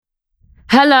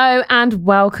Hello and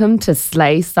welcome to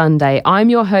Slay Sunday. I'm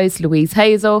your host, Louise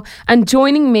Hazel, and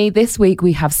joining me this week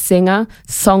we have singer,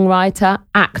 songwriter,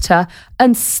 actor,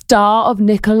 and star of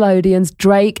Nickelodeon's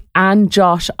Drake and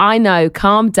Josh. I know,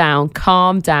 calm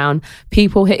down.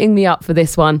 People hitting me up for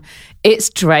this one. It's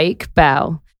Drake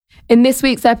Bell. In this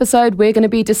week's episode, we're going to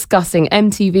be discussing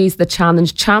MTV's The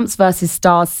Challenge Champs vs.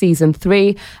 Stars Season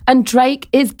 3, and Drake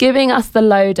is giving us the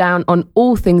lowdown on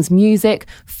all things music,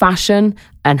 fashion,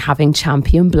 and having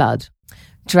champion blood.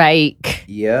 Drake.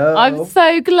 Yo. I'm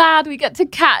so glad we get to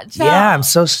catch up. Yeah, I'm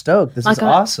so stoked. This is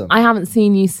awesome. I haven't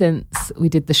seen you since we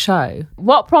did the show.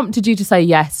 What prompted you to say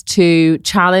yes to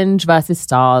Challenge vs.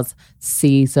 Stars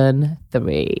Season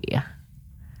 3?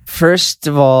 First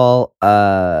of all,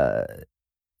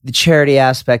 the charity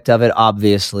aspect of it,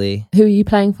 obviously. Who are you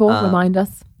playing for? Remind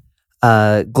us.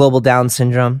 Global Down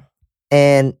Syndrome.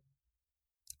 And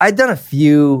I'd done a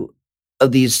few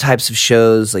of these types of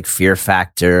shows like Fear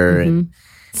Factor and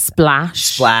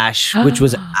Splash, which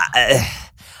was,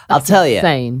 I'll tell you,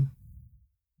 insane.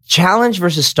 Challenge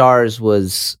versus Stars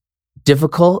was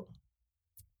difficult,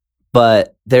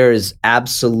 but there is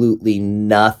absolutely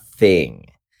nothing.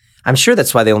 I'm sure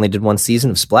that's why they only did one season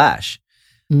of Splash.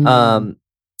 But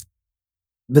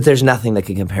there's nothing that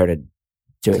could compare to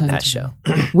doing that show.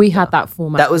 We had that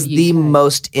format. That was the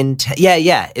most intense.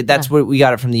 Yeah. That's where we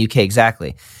got it from the UK,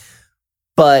 exactly.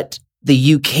 But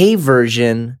the UK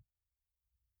version,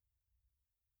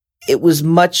 it was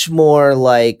much more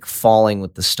like Falling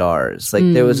with the Stars. Like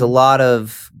there was a lot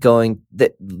of going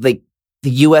that, like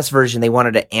the US version, they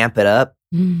wanted to amp it up.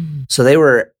 So they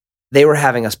were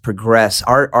having us progress.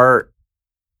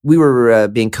 We were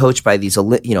being coached by these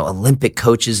Olympic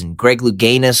coaches, and Greg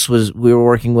Louganis we were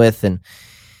working with, and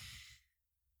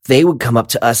they would come up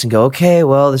to us and go, okay,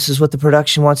 well, this is what the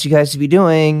production wants you guys to be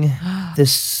doing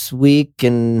this week.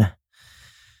 And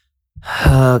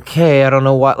okay, I don't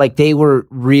know what, like they were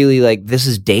really like, this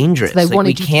is dangerous. So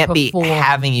we can't be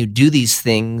having you do these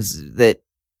things that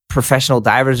professional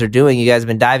divers are doing. You guys have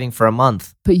been diving for a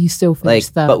month. But you still finished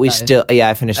third. But we still,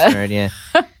 I finished third, yeah.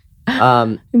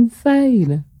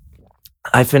 Insane.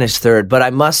 I finished third, but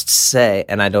I must say,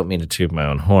 and I don't mean to toot my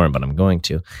own horn, but I'm going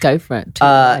to. Go for it.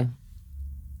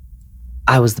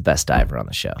 I was the best diver on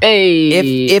the show.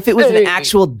 Hey. If it was an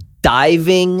actual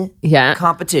diving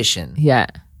competition,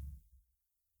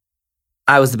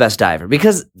 I was the best diver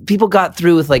because people got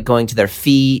through with like going to their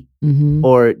feet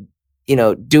or,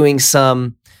 doing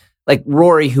some, like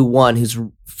Rory who won, who's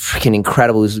freaking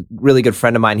incredible, who's a really good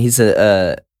friend of mine. He's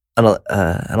an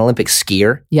Olympic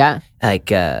skier. Yeah.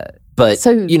 But,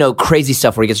 crazy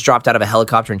stuff where he gets dropped out of a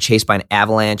helicopter and chased by an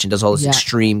avalanche and does all this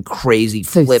extreme, crazy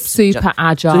flips. Super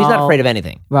agile. So he's not afraid of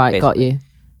anything. Right, basically. got you.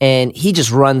 And he just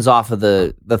runs off of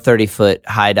the 30-foot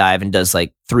high dive and does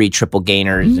like 3 triple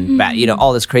gainers and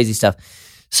all this crazy stuff.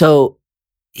 So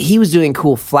he was doing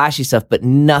cool, flashy stuff, but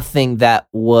nothing that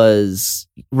was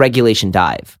regulation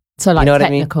dive. So like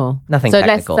technical. What I mean? Nothing so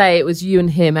technical. Let's say it was you and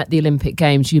him at the Olympic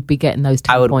Games, you'd be getting those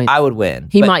 10 points. I would win.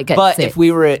 He might get 6. If we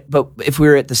were at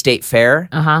the state fair,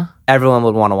 everyone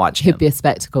would want to watch him. He'd be a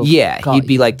spectacle. Yeah, he'd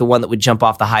be like the one that would jump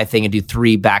off the high thing and do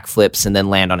 3 backflips and then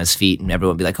land on his feet, and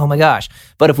everyone would be like, "Oh my gosh!"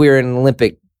 But if we were in an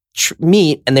Olympic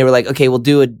meet and they were like, "Okay, we'll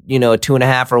do a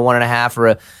 2.5 or a 1.5 or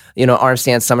a arm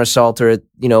stand somersault or 3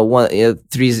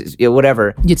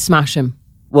 whatever," you'd smash him.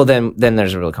 Well, then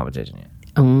there's a real competition. Yeah.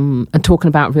 And talking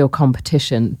about real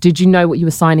competition, did you know what you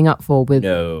were signing up for?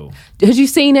 No. Had you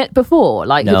seen it before?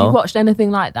 Like, no. Had you watched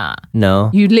anything like that?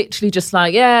 No. You literally just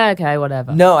like, yeah, okay,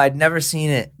 whatever. No, I'd never seen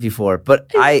it before.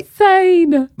 But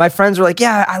Insane. My friends were like,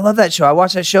 yeah, I love that show. I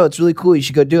watched that show. It's really cool. You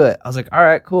should go do it. I was like, all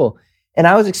right, cool. And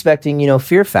I was expecting,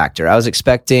 Fear Factor. I was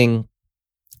expecting,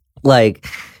 like,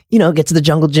 get to the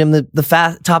jungle gym,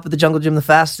 the top of the jungle gym the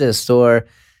fastest, or,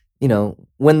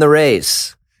 win the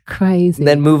race. Crazy. And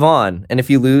then move on. And if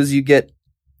you lose, you get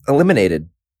eliminated.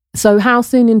 So how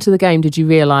soon into the game did you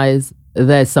realize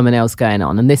there's something else going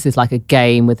on? And this is like a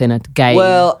game within a game?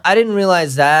 Well, I didn't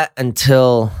realize that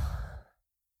until...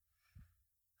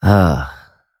 it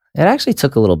actually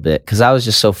took a little bit because I was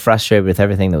just so frustrated with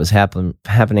everything that was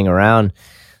happening around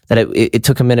that it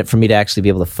took a minute for me to actually be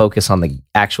able to focus on the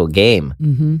actual game.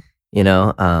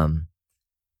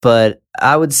 But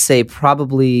I would say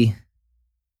probably...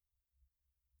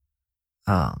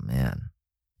 Oh, man.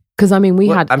 Because, I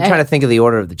mean, I'm trying to think of the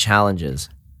order of the challenges.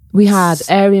 We had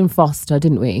Arian Foster,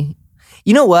 didn't we?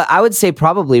 You know what? I would say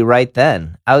probably right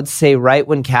then. I would say right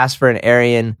when Casper and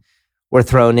Arian were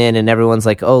thrown in, and everyone's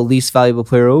like, "Oh, least valuable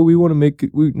player. Oh, we want to make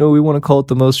it. We want to call it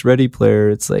the most ready player."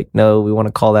 It's like, no, we want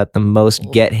to call that the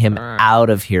most get him out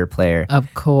of here player.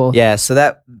 Of course. Yeah. So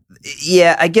that,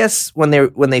 yeah, I guess when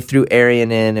they threw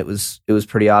Arian in, it was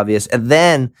pretty obvious. And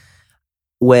then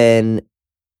when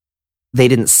they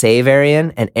didn't save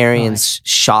Arian, and Arian's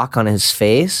shock on his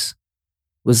face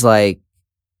was like,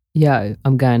 "Yo,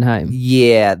 I'm going home."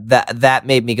 Yeah, that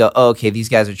made me go, oh, okay, these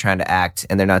guys are trying to act,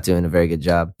 and they're not doing a very good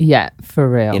job. Yeah, for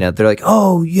real. You know, they're like,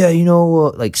 oh yeah, you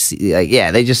know,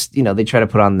 yeah, they just, you know, they try to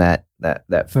put on that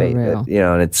face, you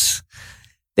know, and it's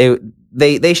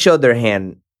they showed their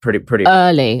hand pretty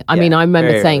early. I mean, I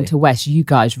remember saying to Wes, "You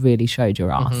guys really showed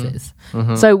your asses."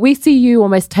 So we see you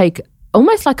almost take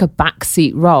like a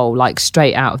backseat role, like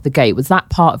straight out of the gate. Was that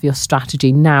part of your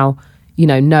strategy now? You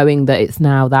know, knowing that it's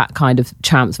now that kind of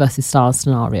champs versus stars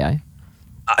scenario?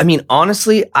 I mean,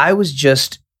 honestly, I was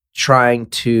just trying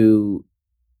to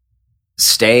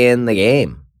stay in the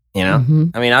game, you know?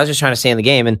 I mean, I was just trying to stay in the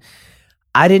game, and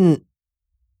I don't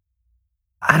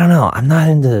know. I'm not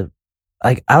into,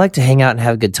 like, I like to hang out and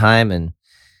have a good time and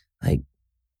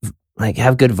like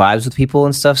have good vibes with people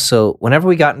and stuff. So whenever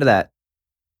we got into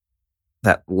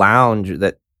that lounge,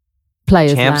 that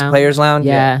players lounge.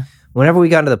 Yeah. Whenever we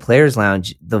got into the players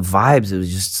lounge, the vibes, it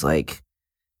was just like,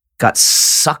 got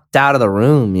sucked out of the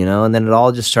room, you know? And then it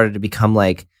all just started to become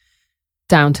like,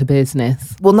 down to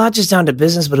business. Well, not just down to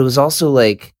business, but it was also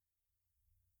like,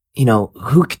 you know,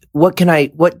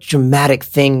 what dramatic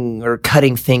thing or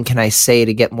cutting thing can I say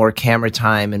to get more camera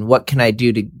time? And what can I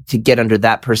do to get under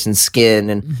that person's skin?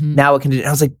 And now what can I do?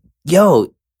 I was like,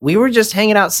 yo, we were just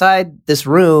hanging outside this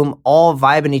room, all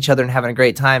vibing each other and having a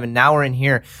great time. And now we're in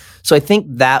here. So I think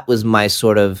that was my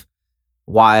sort of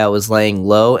why I was laying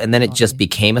low. And then it just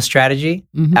became a strategy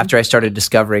after I started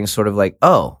discovering sort of like,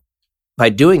 oh, by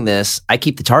doing this, I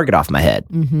keep the target off my head.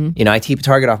 You know, I keep a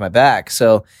target off my back.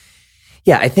 So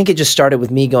yeah, I think it just started with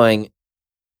me going,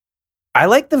 I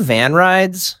like the van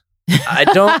rides. I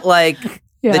don't like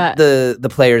the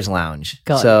players lounge.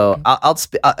 So I'll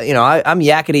you know, I'm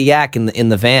yakety yak in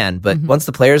the van, but once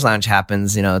the players lounge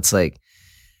happens, you know, it's like,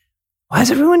 why is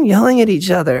everyone yelling at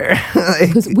each other?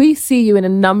 Because we see you in a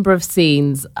number of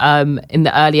scenes in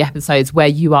the early episodes where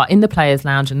you are in the players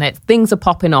lounge and things are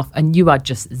popping off and you are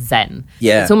just zen.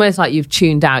 Yeah. It's almost like you've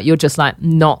tuned out. You're just like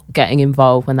not getting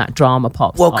involved when that drama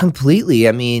pops up. Well, completely.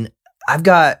 I mean, I've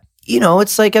got, you know,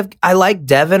 it's like I like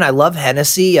Devin. I love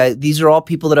Hennessy. These are all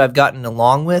people that I've gotten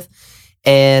along with.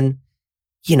 And,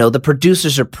 you know, the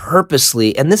producers are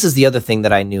purposely, and this is the other thing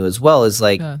that I knew as well, is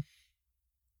like,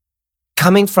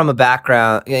 coming from a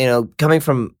background, a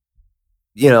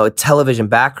television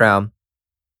background,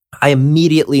 I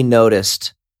immediately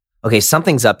noticed, okay,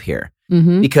 something's up here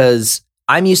because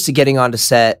I'm used to getting onto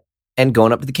set and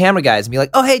going up to the camera guys and be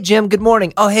like, oh, hey, Jim, good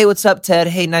morning. Oh, hey, what's up, Ted?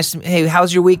 Hey, hey,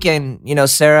 how's your weekend? You know,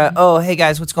 Sarah. Oh, hey,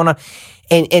 guys, what's going on?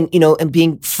 And you know, and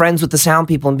being friends with the sound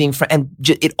people and being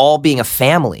it all being a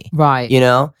family, right? You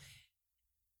know,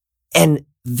 and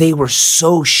they were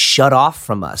so shut off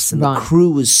from us, and the crew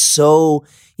was so,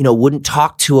 you know, wouldn't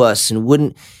talk to us and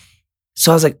wouldn't.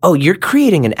 So I was like, oh, you're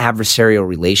creating an adversarial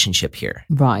relationship here.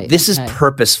 Right. This is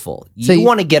purposeful. You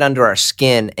want to get under our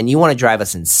skin and you want to drive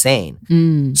us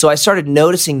insane. So I started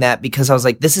noticing that because I was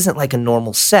like, this isn't like a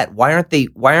normal set. Why isn't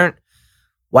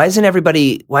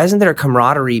there a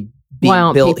camaraderie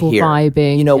being built here?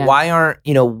 Vibing? You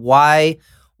know,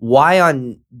 why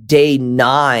on day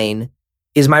 9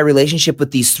 is my relationship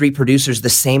with these 3 producers the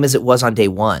same as it was on day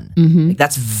 1? Like,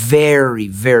 that's very,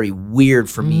 very weird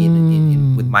for me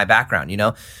with my background, you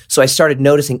know? So I started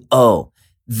noticing, oh,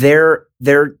 they're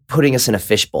putting us in a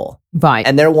fishbowl. Right.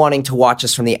 And they're wanting to watch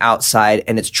us from the outside,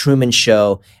 and it's Truman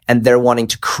Show, and they're wanting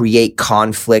to create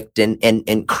conflict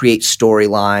and create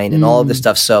storyline and all of this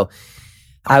stuff. So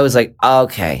I was like,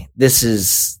 okay,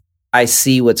 I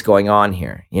see what's going on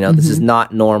here. You know, this is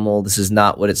not normal. This is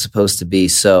not what it's supposed to be.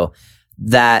 So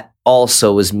that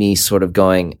also was me sort of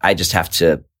going, I just have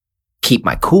to keep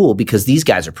my cool because these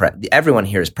guys are everyone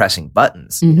here is pressing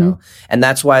buttons, you know? And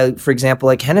that's why, for example,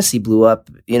 like Hennessy blew up,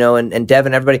 you know, and Dev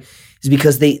and everybody is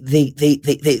because they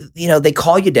you know, they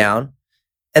call you down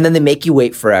and then they make you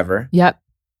wait forever. Yep.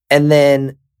 And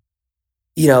then,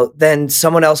 you know, then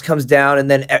someone else comes down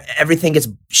and then everything gets,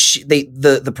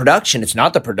 the production, it's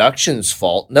not the production's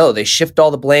fault. No, they shift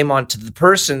all the blame onto the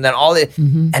person, then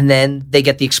and then they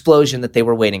get the explosion that they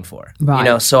were waiting for. Right. You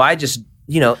know, so I just,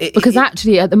 you know. Because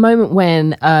actually at the moment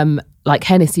when like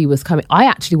Hennessy was coming. I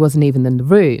actually wasn't even in the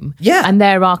room. Yeah. And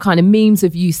there are kind of memes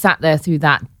of you sat there through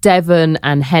that Devon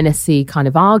and Hennessy kind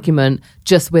of argument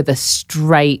just with a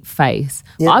straight face.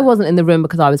 Yeah. I wasn't in the room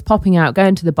because I was popping out,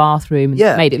 going to the bathroom, and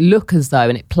Yeah. made it look as though,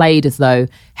 and it played as though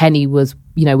Henny was,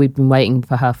 we'd been waiting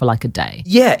for her for like a day.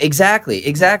 Yeah, exactly.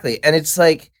 And it's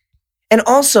like, and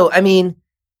also, I mean,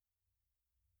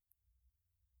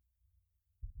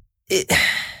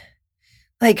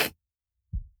 like,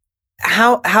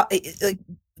 how like,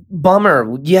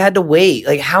 bummer you had to wait.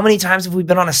 Like, how many times have we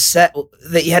been on a set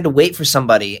that you had to wait for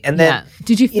somebody, and then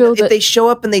Did you feel that if they show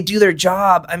up and they do their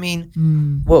job? I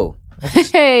mean, whoa.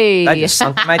 Hey, I just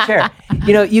sunk in my chair.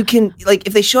 You can, like,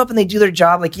 if they show up and they do their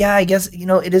job, like, yeah, I guess,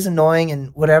 it is annoying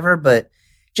and whatever, but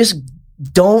just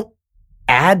don't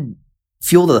add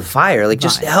fuel to the fire. Like,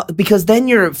 just help, because then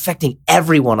you're affecting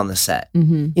everyone on the set.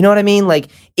 Mm-hmm. You know what I mean? Like,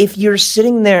 if you're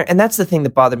sitting there, and that's the thing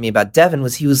that bothered me about Devon,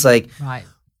 was he was like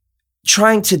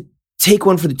trying to take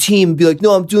one for the team and be like,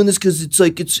 no, I'm doing this because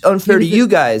it's unfair to you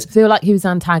guys. Feel like he was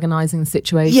antagonizing the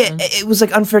situation. Yeah, it was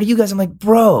like unfair to you guys. I'm like,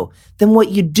 bro, then what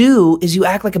you do is you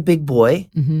act like a big boy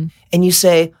and you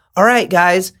say, all right,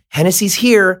 guys, Hennessy's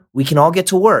here. We can all get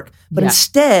to work. But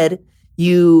instead,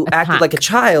 you acted like a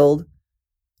child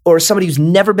or somebody who's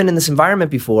never been in this environment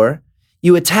before.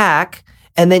 You attack,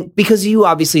 and then, because you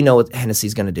obviously know what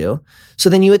Hennessy's going to do,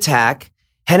 so then you attack,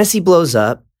 Hennessy blows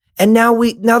up, and now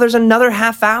there's another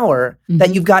half hour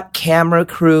that you've got camera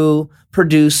crew,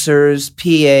 producers,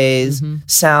 PAs,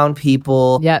 sound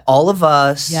people, all of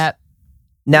us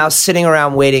now sitting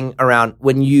around waiting around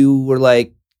when you were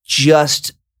like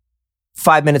just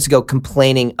 5 minutes ago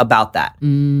complaining about that.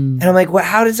 And I'm like, well,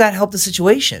 how does that help the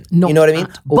situation? You know what I mean?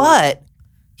 But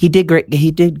he did great.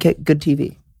 He did get good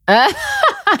TV.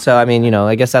 So, I mean,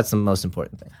 I guess that's the most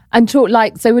important thing. And so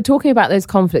we're talking about those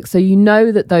conflicts. So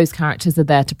that those characters are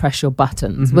there to press your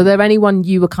buttons. Were there anyone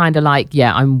you were kind of like,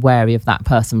 yeah, I'm wary of that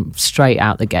person straight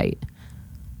out the gate?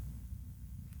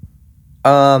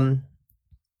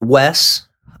 Wes,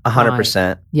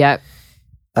 100%. Yeah.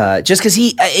 Just because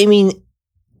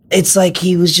it's like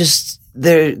he was just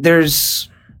there's,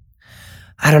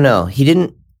 I don't know. He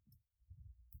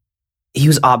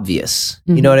was obvious.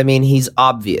 You know what I mean? He's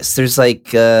obvious. There's like,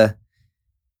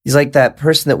 he's like that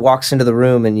person that walks into the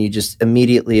room and you just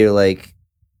immediately are like.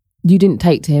 You didn't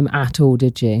take to him at all,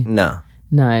 did you? No.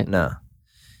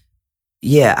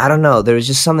 Yeah, I don't know. There was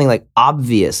just something like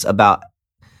obvious about,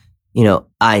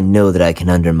 I know that I can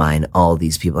undermine all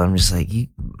these people. I'm just like,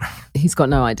 he's got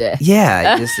no idea.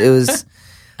 Yeah, it was.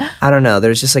 I don't know.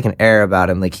 There's just like an air about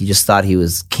him. Like he just thought he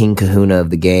was King Kahuna of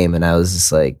the game. And I was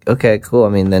just like, okay, cool. I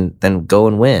mean, then go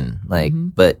and win. Like,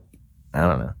 but I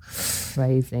don't know.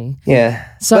 Crazy. Yeah.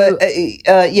 So,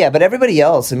 but everybody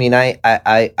else, I mean, I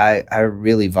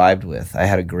really vibed with. I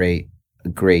had a great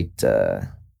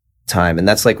time. And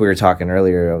that's like we were talking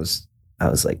earlier. I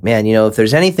was like, man, if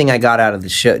there's anything I got out of the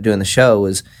show, doing the show,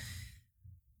 was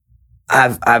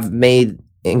I've made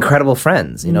incredible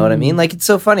friends. You know what I mean? Like, it's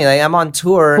so funny. Like, I'm on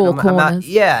tour. Four I'm out, corners.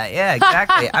 yeah,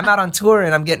 exactly. I'm out on tour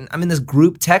and I'm in this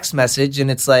group text message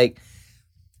and it's like,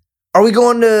 are we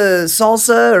going to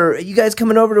salsa, or are you guys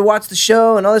coming over to watch the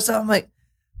show and all this stuff? I'm like,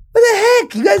 what the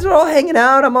heck? You guys are all hanging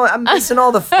out. I'm missing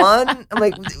all the fun. I'm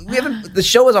like, the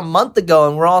show was a month ago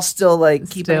and we're all still like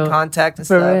keeping in contact and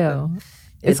for stuff. real.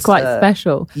 It's quite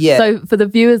special. Yeah. So for the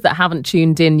viewers that haven't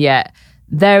tuned in yet,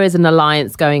 there is an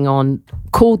alliance going on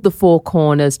called the Four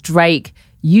Corners. Drake,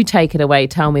 you take it away.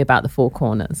 Tell me about the Four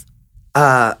Corners.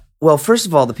 Well, first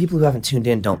of all, the people who haven't tuned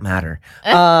in don't matter.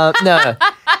 No,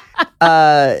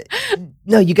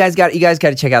 you guys got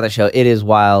to check out the show. It is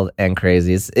wild and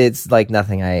crazy. It's like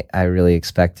nothing I really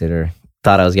expected or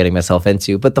thought I was getting myself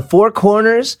into. But the Four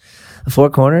Corners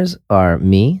are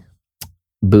me,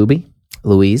 Booby,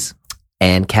 Louise,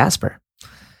 and Casper.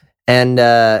 And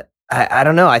I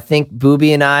don't know. I think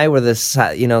Booby and I were this,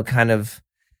 kind of.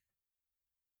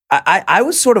 I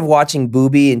was sort of watching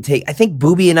Booby and I think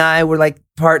Booby and I were like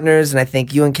partners, and I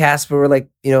think you and Casper were like,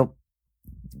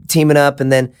 teaming up,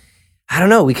 and then I don't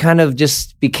know. We kind of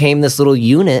just became this little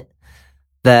unit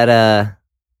that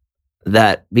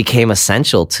became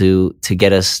essential to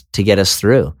get us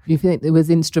through. You think it was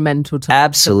instrumental to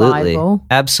absolutely, survival?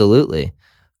 Absolutely.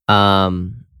 I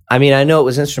mean, I know it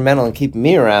was instrumental in keeping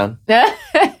me around. But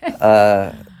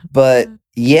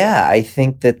yeah, I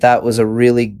think that was a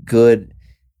really good.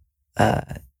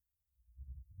 I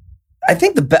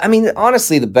think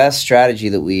honestly, the best strategy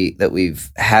that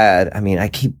we've had. I mean, I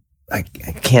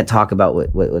can't talk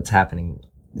about what's happening.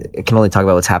 I can only talk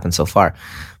about what's happened so far.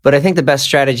 But I think the best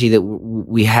strategy that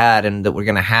we had and that we're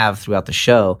going to have throughout the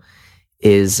show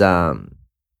is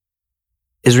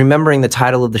is remembering the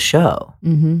title of the show.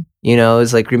 You know,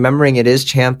 is like remembering it is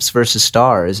champs versus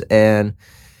stars, and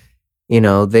you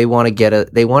know they want to get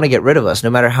rid of us, no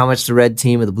matter how much the red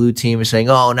team or the blue team are saying,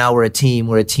 "Oh, now we're a team,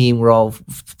 we're all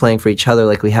playing for each other."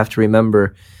 Like we have to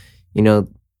remember, you know,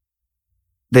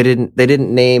 they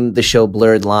didn't name the show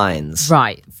Blurred Lines,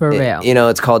 right? For real, you know,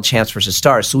 it's called Champs versus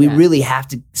Stars. So we really have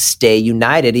to stay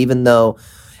united, even though,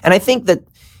 and I think that,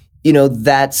 you know,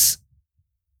 that's,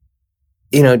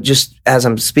 you know, just as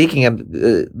I'm speaking,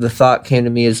 the thought came to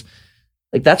me is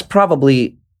like that's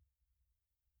probably.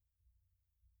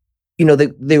 You know,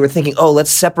 they were thinking, oh, let's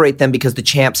separate them because the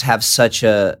champs have such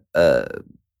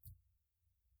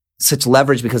such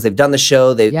leverage because they've done the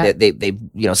show. They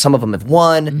you know, some of them have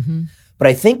won. But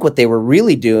I think what they were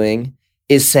really doing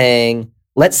is saying,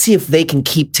 let's see if they can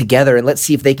keep together and let's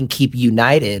see if they can keep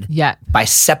united by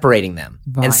separating them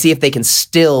and see if they can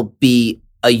still be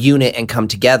a unit and come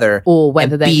together, or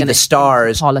whether they're be the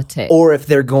stars, politics, or if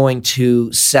they're going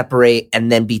to separate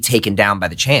and then be taken down by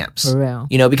the champs. For real,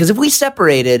 you know, because if we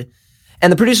separated.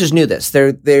 And the producers knew this.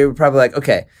 They were probably like,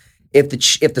 okay, if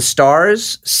the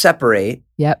stars separate,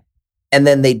 and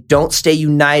then they don't stay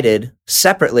united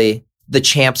separately, the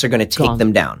champs are going to take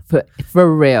them down.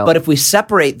 For real. But if we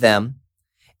separate them,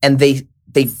 and they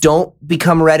don't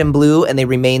become red and blue, and they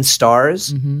remain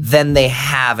stars, then they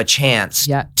have a chance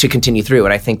to continue through.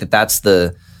 And I think that's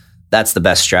the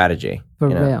best strategy. For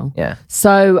real. Yeah.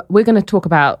 So we're going to talk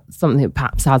about something that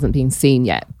perhaps hasn't been seen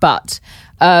yet, but.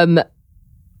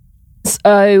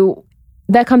 So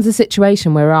there comes a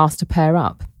situation where we're asked to pair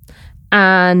up,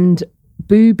 and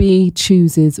Booby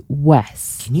chooses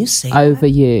Wes. Can you say over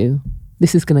you?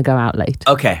 This is going to go out later.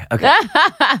 Okay.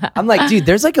 I'm like, dude,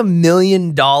 there's like $1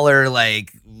 million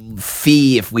like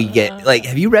fee if we get like.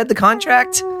 Have you read the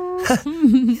contract?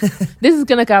 This is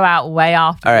going to go out way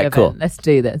after. All right, the event. cool. Let's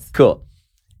do this. Cool.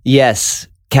 Yes,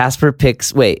 Casper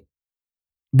picks. Wait,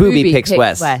 Booby picks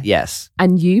Wes. Yes,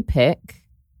 and you pick.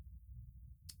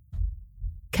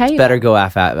 Kayla. Better go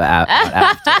after.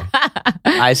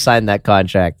 I signed that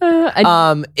contract.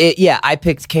 I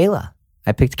picked Kayla.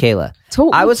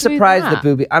 I was surprised that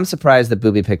Booby. I'm surprised that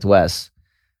Booby picked Wes.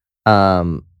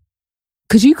 Because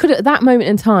you could at that moment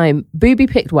in time, Booby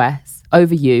picked Wes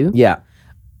over you. Yeah.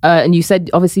 And you said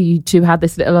obviously you two had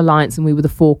this little alliance, and we were the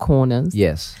four corners.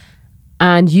 Yes.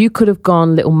 And you could have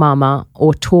gone Little Mama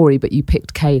or Tori, but you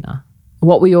picked Kayla.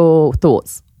 What were your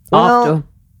thoughts after?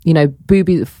 You know,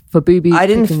 Booby. I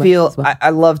didn't feel. Well.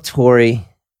 I love Tori.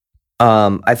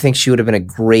 I think she would have been a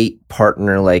great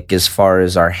partner, like as far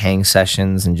as our hang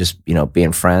sessions and just, you know,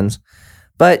 being friends.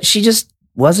 But she just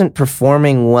wasn't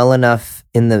performing well enough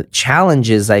in the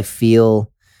challenges, I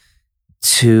feel,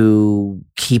 to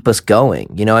keep us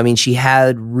going. You know, I mean, she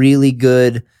had really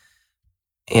good,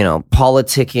 you know,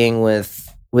 politicking with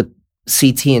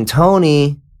CT and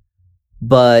Tony,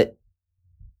 but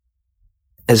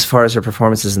as far as her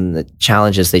performances and the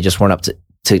challenges, they just weren't up to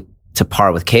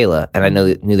par with Kayla. And I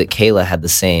knew that Kayla had the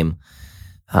same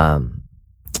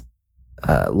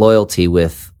loyalty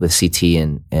with CT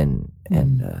and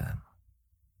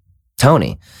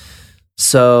Tony.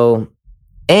 So,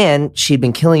 and she'd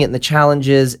been killing it in the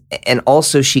challenges, and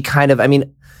also she kind of, I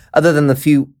mean, other than the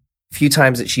few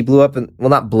times that she blew up, and well,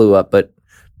 not blew up, but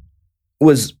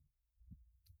was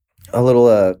a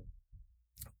little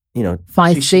you know,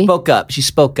 feisty. She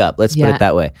spoke up. Let's put it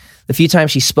that way. The few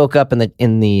times she spoke up in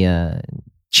the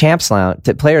champs lounge,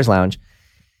 the players lounge,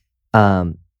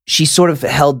 she sort of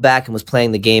held back and was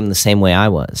playing the game the same way I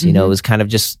was. You know, it was kind of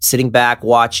just sitting back,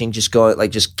 watching, just going like,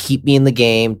 just keep me in the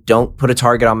game. Don't put a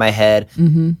target on my head.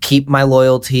 Keep my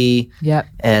loyalty. Yep.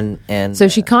 And so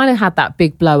she kind of had that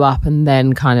big blow up and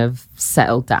then kind of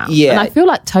settled down. Yeah. And I feel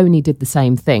like Tony did the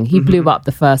same thing. He blew up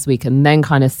the first week and then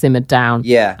kind of simmered down.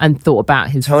 Yeah. And thought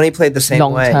about his Tony played the same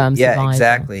way. Long-term Yeah,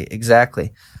 survival.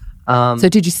 exactly. So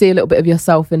did you see a little bit of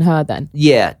yourself in her then?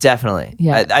 Yeah, definitely.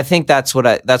 Yeah. I think that's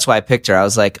why I picked her. I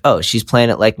was like, oh, she's playing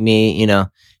it like me. You know,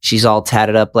 she's all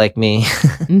tatted up like me.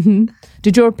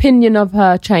 Did your opinion of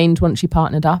her change once she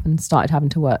partnered up and started having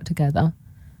to work together?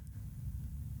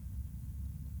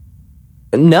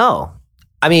 No.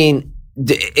 I mean,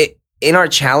 in our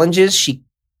challenges, she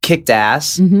kicked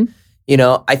ass. You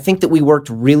know, I think that we worked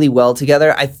really well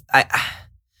together.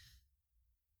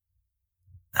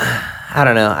 I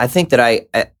don't know. I think that I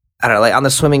don't know, like on the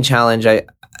swimming challenge, I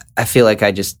feel like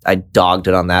I dogged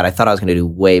it on that. I thought I was going to do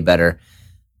way better,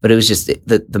 but it was just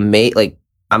the mate, like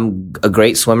I'm a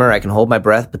great swimmer. I can hold my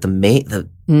breath, but the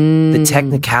the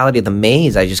technicality of the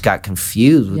maze, I just got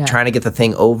confused with trying to get the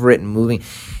thing over it and moving.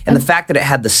 And the fact that it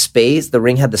had the space, the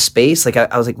ring had the space, like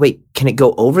I was like, wait, can it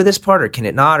go over this part or can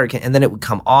it not? And then it would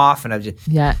come off and I just...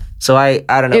 Yeah. So I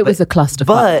don't know. It was a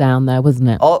clusterfuck down there, wasn't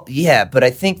it? But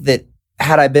I think that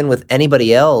had I been with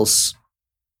anybody else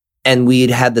and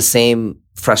we'd had the same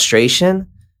frustration,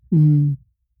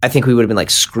 I think we would have been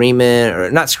like screaming, or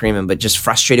not screaming, but just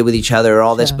frustrated with each other or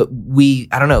all this. But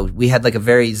I don't know, we had like a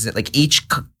very, like each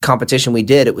competition we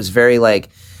did, it was very like,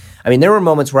 I mean, there were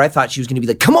moments where I thought she was going to be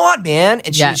like, come on, man.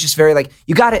 And she was just very like,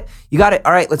 you got it.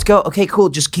 All right, let's go. Okay, cool.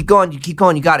 Just keep going. You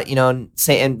got it,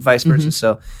 and vice versa.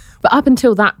 So, but up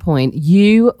until that point,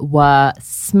 you were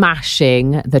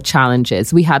smashing the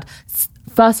challenges. We had,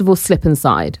 first of all, Slip and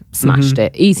Slide, smashed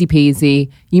it. Easy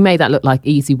peasy. You made that look like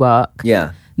easy work.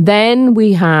 Yeah. Then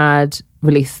we had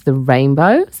Release the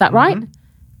Rainbow. Is that right?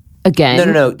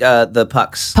 Again. No. The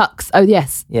pucks. Pucks. Oh,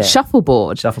 yes. Yeah.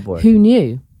 Shuffleboard. Who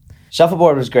knew?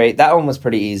 Shuffleboard was great. That one was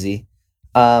pretty easy.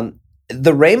 The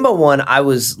rainbow one, I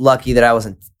was lucky that I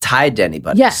wasn't tied to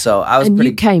anybody. Yeah. So I was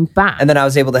you came back. And then I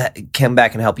was able to come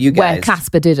back and help you guys. Where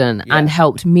Casper didn't and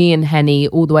helped me and Henny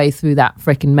all the way through that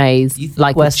freaking maze. You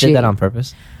think Wes did that on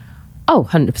purpose? Oh,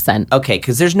 100%. Okay,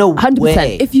 because there's no 100%.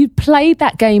 way. If you played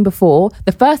that game before,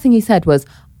 the first thing he said was,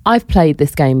 I've played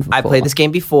this game before. I played this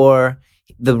game before.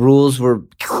 The rules were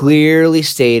clearly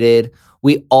stated.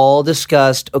 We all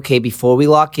discussed, okay, before we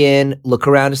lock in, look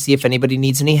around to see if anybody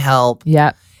needs any help.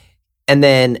 Yeah. And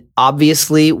then,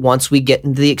 obviously, once we get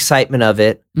into the excitement of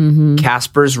it,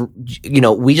 Casper's,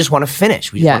 we just want to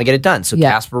finish. We just want to get it done. So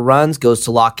Casper runs, goes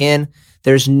to lock in.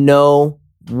 There's no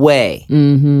way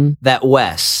that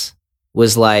Wes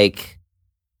was like...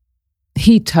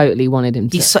 He totally wanted him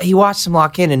to. He watched him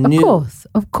lock in and knew.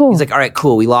 Of course. He's like, all right,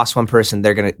 cool. We lost one person.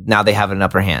 Now they have an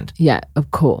upper hand. Yeah,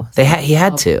 of course. He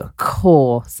had to. Of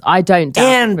course. I don't doubt.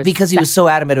 And because he was so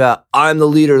adamant about, I'm the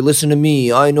leader, listen to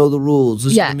me. I know the rules.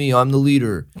 Listen to me. I'm the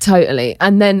leader. Totally.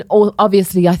 And then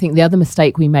obviously, I think the other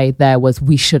mistake we made there was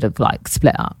we should have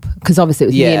split up. Because obviously it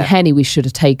was me and Henny. We should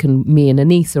have taken me and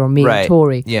Anissa or me and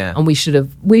Tori. Yeah. And we should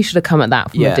have come at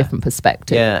that from a different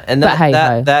perspective. Yeah. And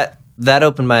that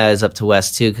opened my eyes up to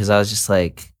Wes too, because I was just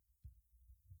like,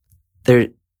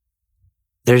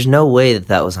 there's no way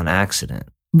that was on accident.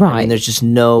 Right. I mean, there's just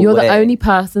no way. You're the only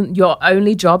person, your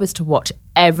only job is to watch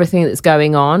everything that's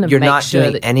going on and you're make not sure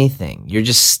doing anything. You're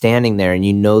just standing there and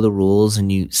you know the rules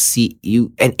and you see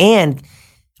and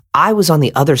I was on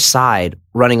the other side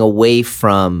running away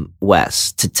from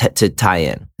Wes to tie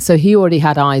in. So he already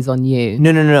had eyes on you.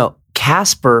 No.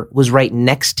 Casper was right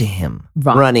next to him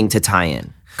running to tie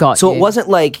in. So it wasn't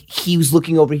like he was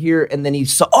looking over here and then he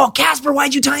saw, oh, Casper,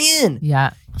 why'd you tie in?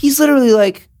 Yeah. He's literally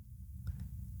like...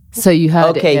 So you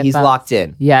heard okay, he's locked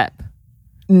in. Yep.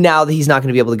 Now that he's not going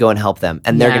to be able to go and help them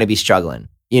and they're going to be struggling,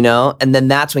 And then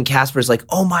that's when Casper's like,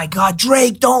 oh my God,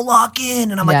 Drake, don't lock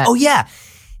in. And I'm like, oh yeah.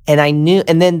 And I knew,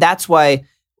 and then that's why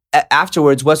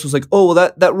afterwards Wes was like, oh,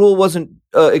 well, that rule wasn't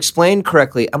explained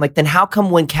correctly. I'm like, then how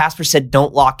come when Casper said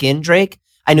don't lock in, Drake,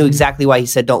 I knew exactly why he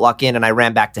said don't lock in and I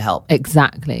ran back to help.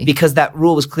 Exactly. Because that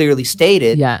rule was clearly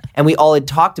stated. Yeah. And we all had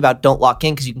talked about don't lock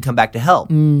in because you can come back to help.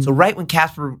 So right when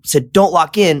Casper said don't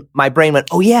lock in, my brain went,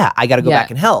 oh yeah, I got to go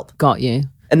back and help. Got you.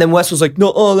 And then Wes was like,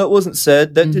 no, that wasn't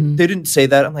said. They didn't say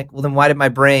that. I'm like, well, then why did my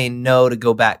brain know to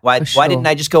go back? Why didn't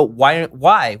I just go, why?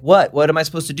 What am I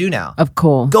supposed to do now? Of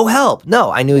course. Go help. No,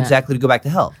 I knew exactly to go back to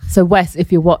help. So Wes,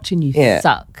 if you're watching, you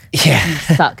suck. Yeah. You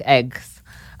suck eggs.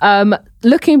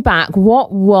 Looking back,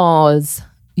 what was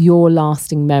your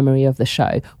lasting memory of the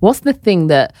show? What's the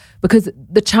thing because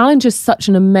The Challenge is such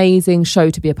an amazing show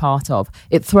to be a part of.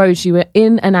 It throws you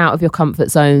in and out of your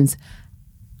comfort zones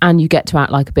and you get to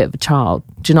act like a bit of a child.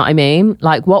 Do you know what I mean?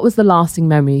 Like, what was the lasting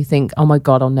memory you think, oh my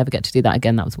God, I'll never get to do that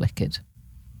again. That was wicked.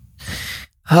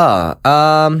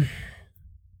 I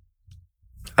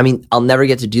mean, I'll never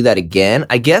get to do that again.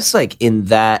 I guess in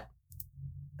that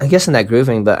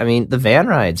grooving, but I mean, the van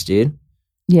rides, dude.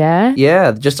 Yeah?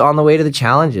 Yeah, just on the way to the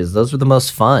challenges. Those were the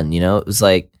most fun, It was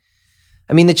like,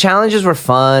 I mean, the challenges were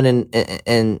fun and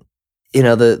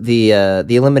the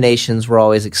eliminations were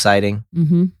always exciting.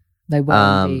 Mm-hmm. They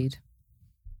were indeed.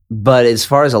 But as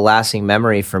far as a lasting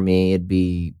memory for me, it'd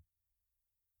be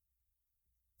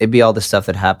all the stuff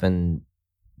that happened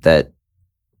that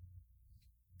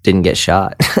didn't get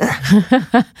shot.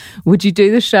 Would you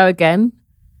do the show again?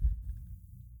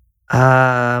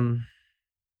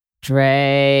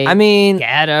 Drake. I mean,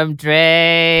 get him,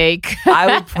 Drake.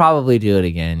 I would probably do it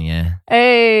again. Yeah.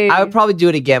 Hey. I would probably do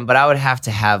it again, but I would have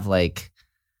to have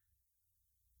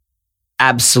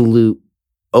absolute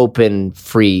open,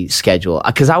 free schedule.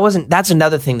 Because that's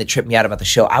another thing that tripped me out about the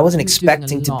show. I wasn't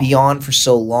expecting to be on for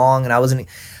so long, and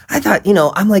I thought,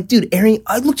 I'm like, dude, Aaron,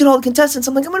 I looked at all the contestants.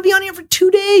 I'm like, I'm going to be on here for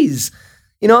 2 days.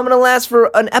 I'm going to last for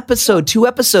an episode, 2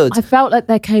 episodes. I felt like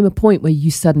there came a point where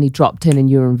you suddenly dropped in and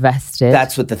you were invested.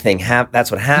 That's what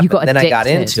that's what happened. You got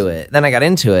addicted. Then I got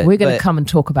into it. We're going to come and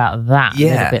talk about that a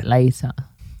little bit later.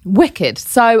 Wicked.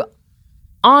 So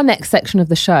our next section of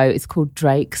the show is called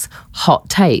Drake's Hot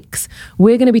Takes.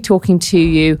 We're going to be talking to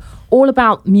you all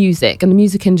about music and the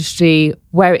music industry,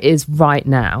 where it is right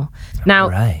now.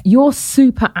 Now, You're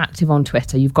super active on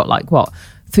Twitter. You've got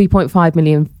 3.5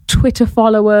 million Twitter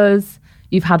followers.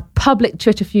 You've had public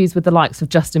Twitter feuds with the likes of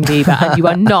Justin Bieber, and you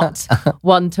are not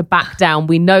one to back down.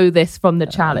 We know this from the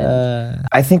challenge.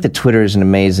 I think that Twitter is an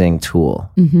amazing tool.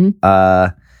 Mm-hmm.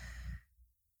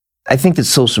 I think that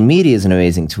social media is an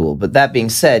amazing tool. But that being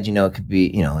said, it could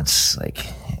be, it's like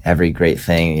every great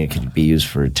thing. It could be used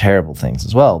for terrible things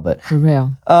as well. But for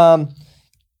real, I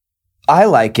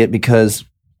like it because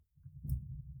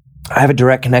I have a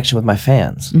direct connection with my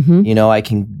fans. Mm-hmm.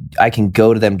 I can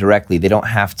go to them directly. They don't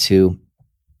have to.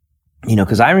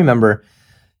 Because I remember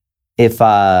if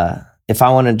I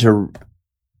wanted to,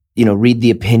 read the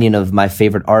opinion of my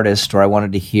favorite artist, or I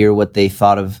wanted to hear what they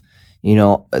thought of,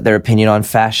 their opinion on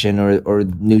fashion or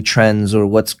new trends or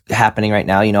what's happening right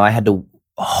now, I had to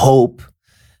hope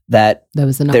that there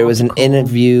was an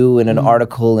interview and an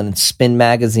article in Spin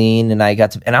magazine, and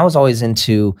I was always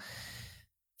into,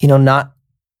 not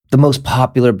the most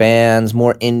popular bands,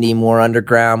 more indie, more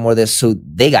underground, more this. So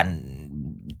they got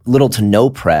little to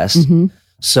no press. Mm-hmm.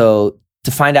 So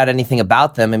to find out anything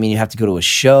about them, you have to go to a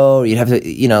show. You have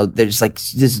to, there's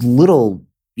this little,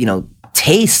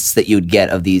 tastes that you would get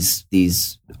of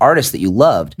these artists that you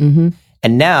loved. Mm-hmm.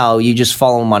 And now you just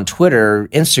follow them on Twitter,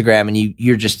 Instagram, and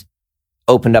you're just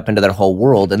opened up into their whole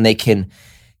world, and they can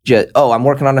just, I'm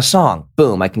working on a song.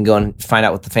 Boom, I can go and find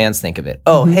out what the fans think of it.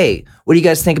 Oh, hey, what do you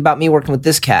guys think about me working with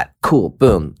this cat? Cool,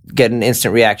 boom, get an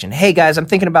instant reaction. Hey guys, I'm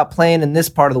thinking about playing in this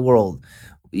part of the world.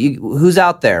 Who's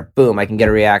out there? Boom, I can get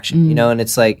a reaction, and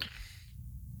it's like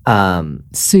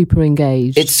super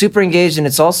engaged. It's super engaged, and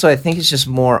it's also, I think it's just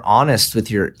more honest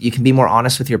you can be more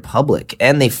honest with your public,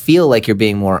 and they feel like you're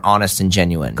being more honest and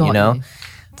genuine,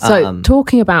 So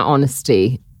talking about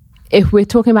honesty, if we're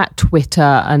talking about Twitter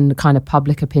and kind of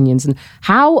public opinions, and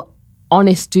how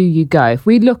honest do you go? If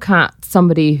we look at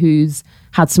somebody who's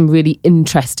had some really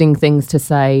interesting things to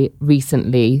say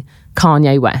recently,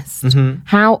 Kanye West. Mm-hmm.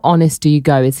 How honest do you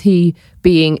go? Is he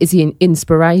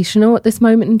inspirational at this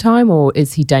moment in time, or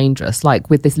is he dangerous?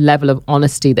 With this level of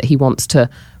honesty that he wants to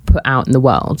put out in the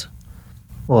world?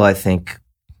 Well, I think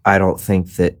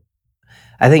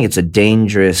it's a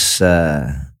dangerous,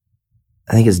 I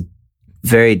think it's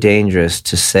very dangerous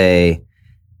to say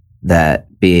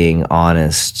that being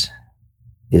honest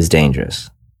is dangerous.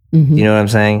 Mm-hmm. You know what I'm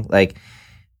saying?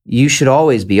 You should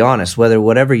always be honest,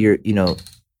 whatever you're,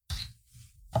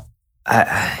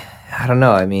 I don't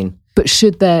know. But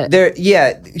should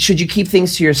should you keep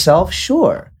things to yourself?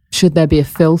 Sure. Should there be a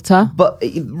filter? But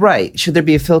right. Should there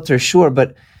be a filter? Sure.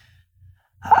 But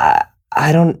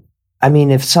I don't,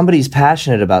 if somebody's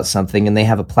passionate about something and they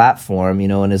have a platform,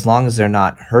 and as long as they're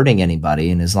not hurting anybody,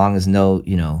 and as long as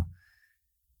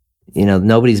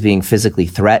nobody's being physically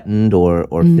threatened or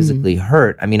physically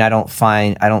hurt. I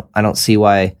don't see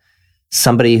why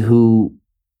somebody who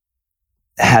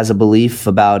has a belief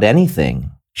about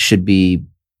anything should be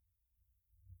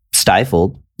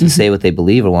stifled to say what they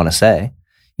believe or want to say.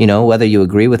 Whether you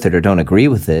agree with it or don't agree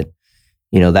with it,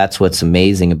 that's what's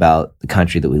amazing about the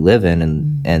country that we live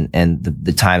in, and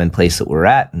the time and place that we're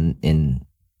at in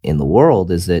the world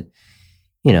is that,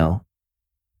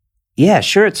 yeah,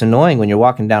 sure, it's annoying when you're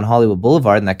walking down Hollywood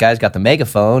Boulevard and that guy's got the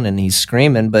megaphone and he's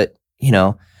screaming, but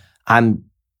I'm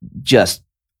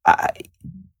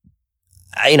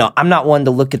not one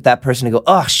to look at that person and go,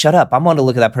 oh, shut up. I'm one to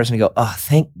look at that person and go, oh,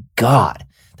 thank God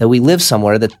that we live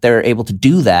somewhere that they're able to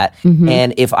do that. Mm-hmm.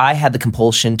 And if I had the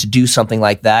compulsion to do something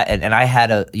like that, and I had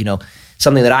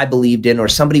something that I believed in, or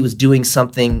somebody was doing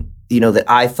something, that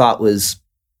I thought was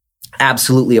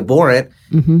absolutely abhorrent,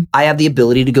 mm-hmm. I have the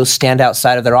ability to go stand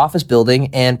outside of their office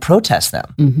building and protest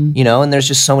them, mm-hmm. And there's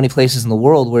just so many places in the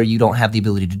world where you don't have the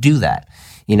ability to do that.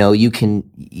 You can,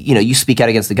 you speak out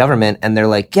against the government and they're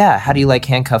like, yeah, how do you like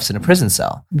handcuffs in a prison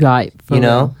cell? Right.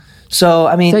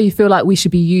 So, so you feel like we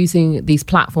should be using these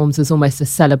platforms as almost a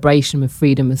celebration of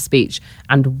freedom of speech.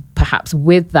 And perhaps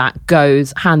with that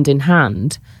goes hand in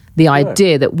hand the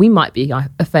idea that we might be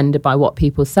offended by what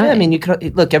people say. Yeah, you can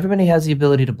look, everybody has the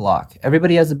ability to block.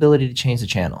 Everybody has the ability to change the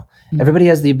channel. Mm-hmm. Everybody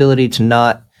has the ability to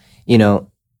not,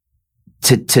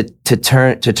 to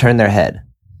turn their head,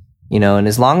 and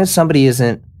as long as somebody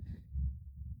isn't,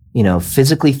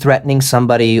 physically threatening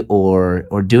somebody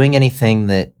or doing anything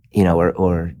that,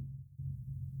 or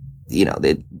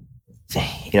that,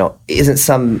 isn't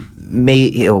some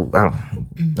I don't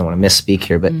want to misspeak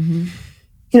here, but,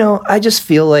 I just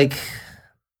feel like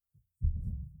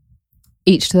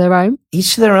each to their own.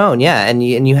 Each to their own, yeah. And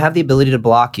you have the ability to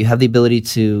block. You have the ability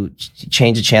to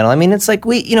change a channel. I mean, it's like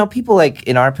people like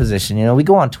in our position, we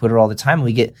go on Twitter all the time. And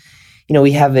we get,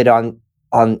 we have it on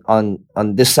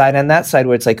this side and that side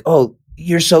where it's like, oh,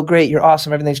 you're so great, you're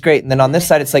awesome, everything's great. And then on this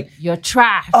side, it's like, you're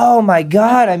trash. Oh my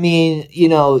God. I mean,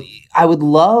 I would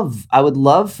love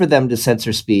for them to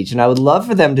censor speech, and I would love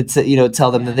for them to tell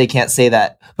them that they can't say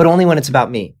that, but only when it's about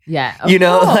me. Yeah, of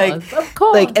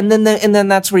course. And then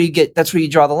that's where you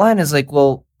draw the line, is like,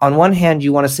 well, on one hand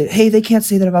you want to say, hey, they can't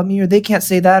say that about me, or they can't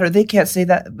say that, or they can't say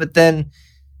that, but then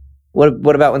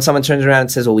what about when someone turns around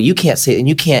and says, well, you can't say it, and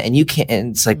you can't,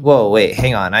 and it's like, whoa, wait,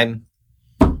 hang on,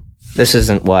 this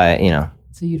isn't why,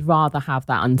 So you'd rather have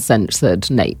that uncensored,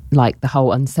 like the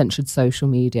whole uncensored social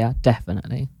media,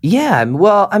 definitely. Yeah,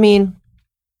 well, I mean,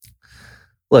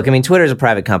 look, Twitter is a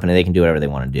private company. They can do whatever they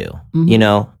want to do,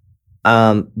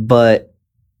 but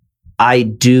I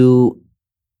do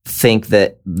think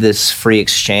that this free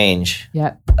exchange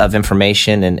of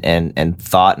information and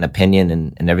thought and opinion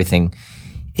and everything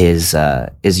is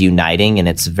uniting, and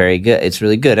it's very good. It's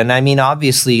really good. And I mean,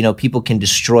 obviously, people can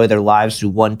destroy their lives through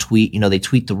one tweet. They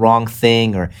tweet the wrong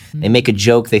thing, or they make a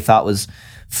joke they thought was,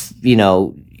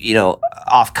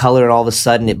 off color, and all of a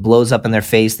sudden it blows up in their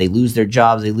face. They lose their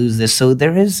jobs. They lose this. So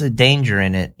there is a danger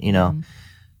in it,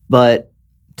 but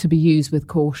to be used with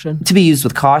caution.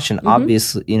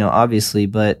 Obviously,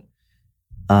 but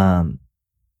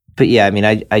yeah, I mean,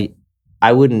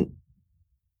 I wouldn't.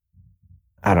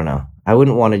 I don't know. I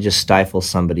wouldn't want to just stifle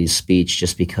somebody's speech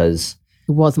just because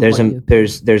it wasn't.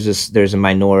 There's a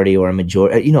minority or a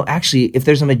majority. Actually, if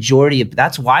there's a majority of,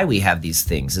 that's why we have these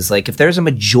things. It's like, if there's a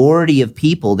majority of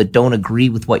people that don't agree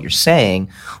with what you're saying,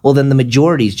 well, then the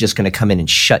majority is just going to come in and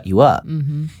shut you up.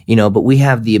 But we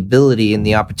have the ability and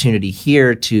the opportunity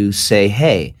here to say,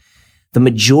 hey, the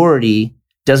majority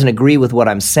doesn't agree with what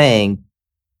I'm saying,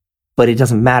 but it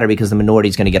doesn't matter because the minority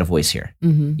is going to get a voice here,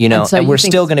 and we're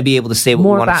still going to be able to say what we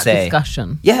want to say.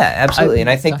 Discussion. Yeah, absolutely. And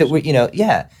I think that we,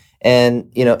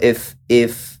 and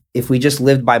if we just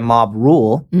lived by mob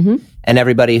rule, and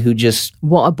everybody who just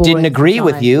didn't agree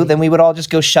with you, then we would all just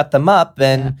go shut them up,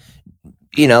 and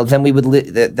then we would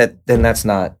then that's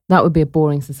not. That would be a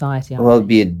boring society. Well, it'd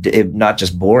be not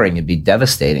just boring; it'd be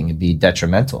devastating. It'd be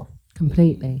detrimental.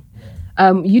 Completely.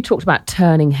 You talked about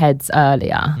turning heads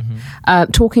earlier.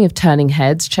 Talking of turning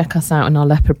heads, check us out in our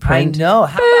leopard print. I know.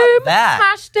 How about that?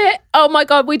 Hashed it. Oh my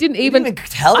God, we didn't even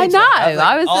tell each other.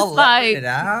 I was just like,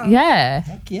 yeah.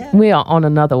 Heck yeah. We are on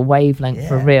another wavelength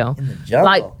for real. In the jungle.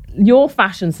 Like, your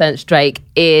fashion sense, Drake,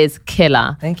 is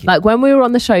killer. Thank you. Like, when we were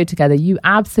on the show together, you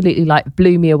absolutely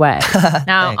blew me away.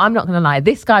 Now, I'm not going to lie.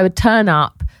 This guy would turn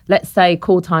up. Let's say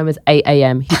call time was 8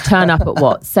 a.m. He'd turn up at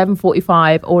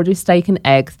 7:45, order steak and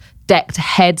eggs, decked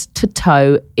head to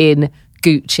toe in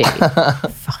Gucci.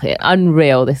 Fuck it.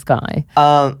 Unreal, this guy.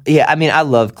 Yeah, I mean, I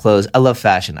love clothes. I love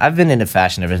fashion. I've been into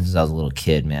fashion ever since I was a little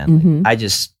kid, man. I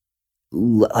just,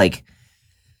 I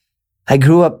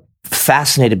grew up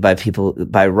fascinated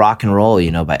by rock and roll,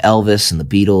 by Elvis and the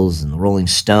Beatles and the Rolling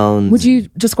Stones. Would you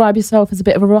describe yourself as a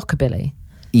bit of a rockabilly?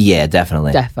 Yeah,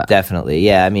 definitely. Definitely.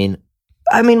 Yeah, I mean,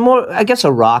 more, I guess,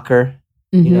 a rocker,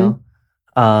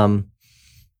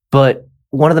 but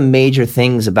one of the major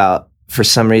things about, for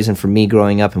some reason, for me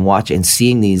growing up and watching and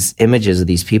seeing these images of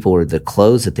these people, where the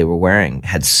clothes that they were wearing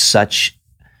had such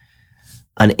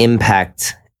an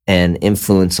impact and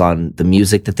influence on the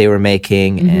music that they were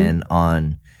making and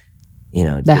on,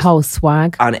 the whole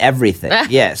swag, on everything.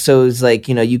 Yeah. So it was like,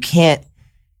 you can't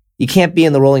be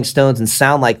in the Rolling Stones and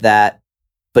sound like that,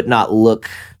 but not look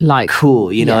like cool,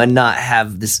 and not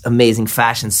have this amazing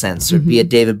fashion sense, or be a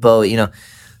David Bowie,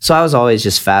 So I was always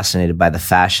just fascinated by the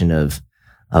fashion of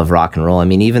rock and roll. I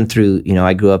mean, even through,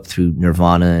 I grew up through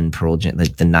Nirvana and Pearl Jam,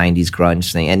 like the 90s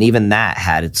grunge thing. And even that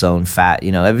had its own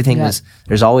everything was,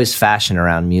 there's always fashion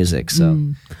around music.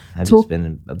 So I've just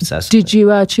been obsessed with it. Did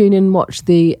you tune in and watch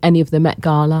any of the Met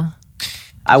Gala?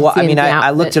 I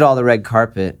looked at all the red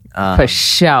carpet. For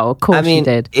sure. Of course you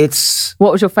did.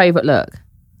 What was your favorite look?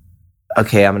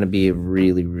 Okay, I'm going to be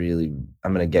really, really,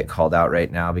 I'm going to get called out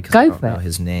right now because I don't know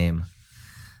his name.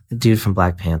 The dude from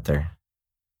Black Panther.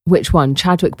 Which one?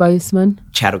 Chadwick Boseman?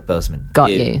 Chadwick Boseman.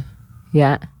 Got you.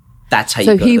 Yeah. That's how you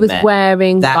go to the Met. So he was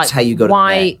wearing how you go to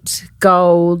white,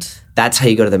 gold. That's how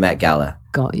you go to the Met Gala.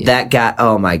 Got you. That guy,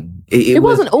 oh my, It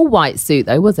wasn't all white suit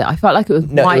though, was it? I felt like it was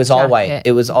no, white it was all jacket. white.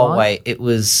 It was all white. It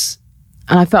was,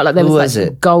 and I felt like there Who was was like it?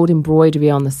 some gold embroidery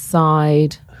on the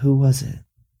side. who was it?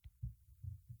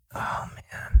 Oh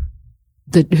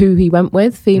man, Who he went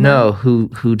with? Female? no,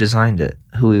 who designed it?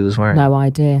 Who he was wearing? No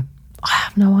idea. I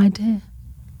have no idea.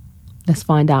 Let's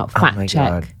find out. Fact my check.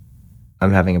 God.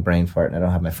 I'm having a brain fart and I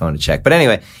don't have my phone to check. But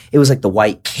anyway, it was like the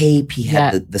white cape. He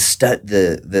had the stud,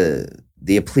 the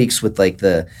appliques with like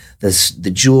the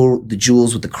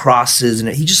jewels with the crosses, and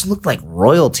he just looked like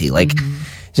royalty, like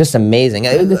just amazing.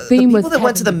 the theme people was that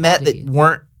went to the Met that heavy.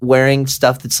 weren't wearing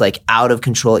stuff that's like out of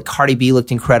control. Like Cardi B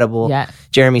looked incredible. Yeah.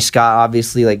 Jeremy Scott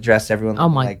obviously like dressed everyone. Oh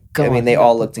my like, God, I mean, they he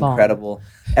all looked looked bomb. incredible.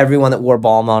 Everyone that wore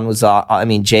Balm on was. I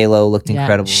mean, J-Lo looked Yeah,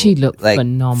 incredible. she looked like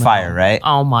phenomenal. fire, right?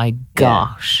 Oh my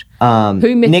gosh.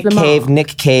 Who missed Nick the Cave? mark? Nick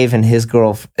Cave and his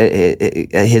girl,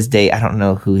 his date. I don't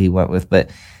know who he went with, but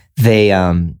they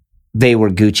were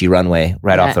Gucci runway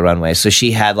right off the runway. So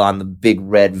she had on the big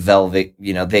red velvet.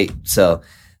 You know, they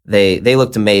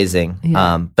looked amazing.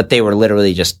 Yeah. But they were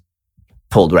literally just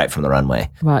pulled right from the runway.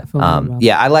 Right. From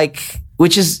Yeah, I like,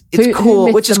 which is it's Who cool,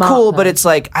 missed which is the mark, cool, though? but it's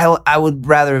like I would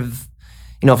rather have.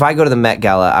 You know, if I go to the Met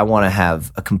Gala, I want to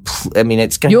have a complete. I mean,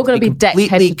 it's going You're gonna be decked head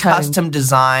completely to toe. custom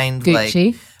designed.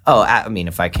 Gucci. Like, I mean,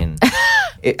 if I can,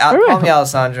 call me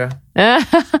Alessandra.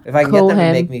 If I can Call get them him.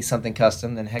 to make me something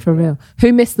custom, then heck For yeah. real.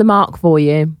 Who missed the mark for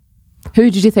you? Who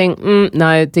did you think?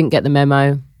 No, didn't get the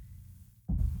memo.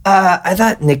 I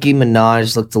thought Nicki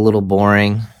Minaj looked a little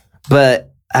boring,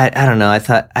 but I don't know.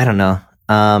 I don't know.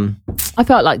 I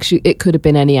felt like it could have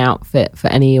been any outfit for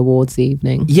any awards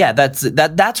evening. Yeah, that's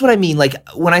what I mean. Like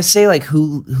when I say like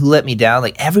who let me down,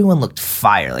 like everyone looked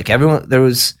fire. Like everyone, there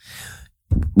was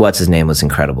what's his name was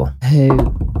incredible.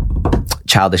 Who?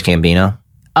 Childish Gambino,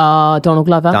 Donald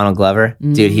Glover. Donald Glover,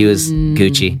 dude, he was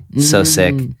Gucci, so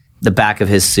sick. The back of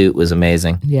his suit was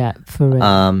amazing. Yeah, for real.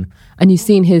 And you've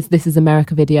seen his "This Is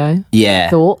America" video. Yeah,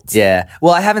 Thoughts? Yeah.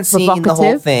 Well, I haven't seen the whole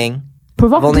Provocative? thing.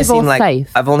 Provocative or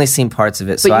safe? I've only seen parts of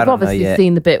it, But so I you've don't know obviously yet.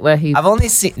 seen the bit where he's... I've only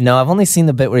seen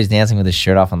the bit where he's dancing with his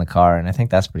shirt off on the car, and I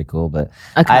think that's pretty cool. But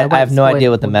Okay, I won't have no spoil idea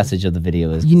it what the for you. message of the video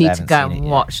is. You 'cause I need to haven't go seen it and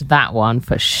yet. watch that one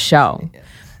for sure.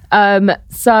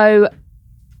 So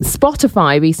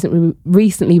Spotify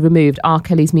recently removed R.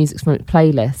 Kelly's music from its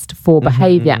playlist for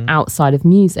behavior outside of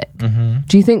music.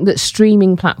 Do you think that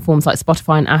streaming platforms like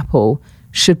Spotify and Apple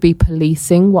should be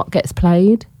policing what gets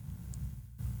played?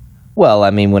 Well, I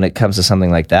mean, when it comes to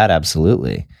something like that,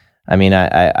 absolutely. I mean,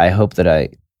 I hope that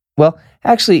well,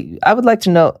 actually, I would like to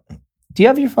know, do you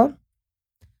have your phone?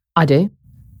 I do.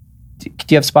 Do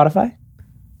you have Spotify?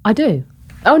 I do.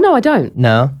 Oh, no, I don't.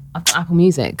 No? I've got Apple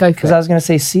Music. Go for Because it. I was going to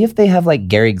say, see if they have like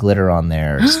Gary Glitter on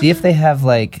there. Or see if they have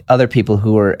like other people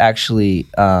who are actually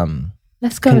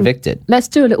Let's go. convicted. Let's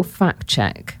do a little fact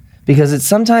check. Because it's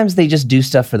sometimes they just do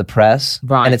stuff for the press.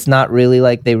 Right. And it's not really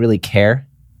like they really care,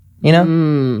 you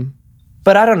know?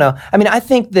 But I don't know. I mean, I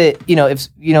think that, you know, if,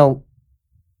 you know,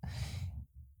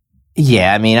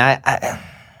 yeah, I mean,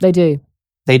 They do.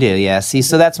 they do, yeah. See,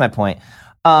 so that's my point.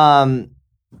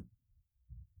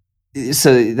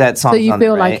 So that song's So you on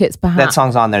feel there, like right? it's perhaps... That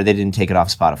song's on there. They didn't take it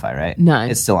off Spotify, right? No.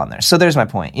 It's still on there. So there's my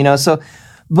point, you know? So,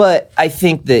 but I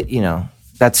think that, you know,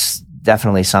 that's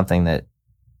definitely something that,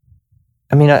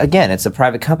 I mean, again, it's a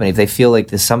private company. If they feel like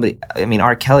there's somebody, I mean,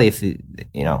 R. Kelly, if, you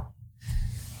know,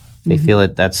 they feel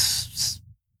that that's,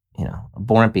 you know,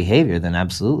 abhorrent behavior, then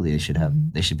absolutely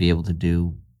they should be able to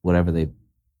do whatever they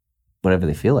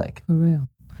feel like, For real.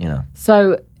 you know?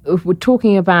 So if we're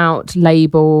talking about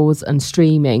labels and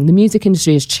streaming, the music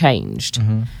industry has changed.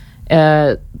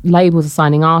 Labels are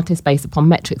signing artists based upon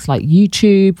metrics like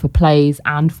YouTube for plays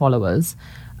and followers.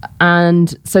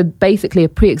 And so basically a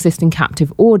pre-existing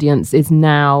captive audience is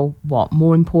now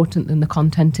more important than the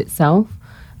content itself.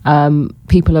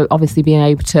 People are obviously being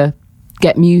able to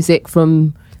get music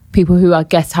from people who I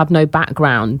guess have no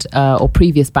background or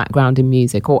previous background in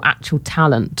music or actual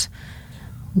talent.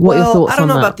 What are your thoughts on that? I don't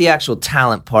know about the actual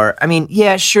talent part. I mean,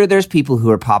 yeah, sure, there's people who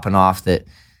are popping off that,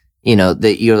 you know,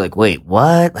 that you're like, wait,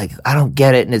 what? Like, I don't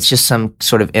get it. And it's just some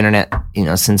sort of internet, you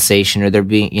know, sensation, or they're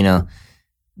being, you know,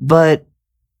 but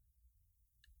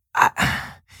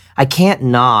I can't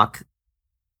knock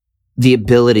the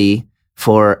ability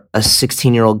for a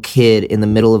 16-year-old kid in the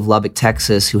middle of Lubbock,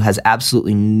 Texas, who has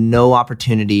absolutely no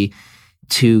opportunity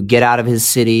to get out of his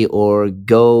city or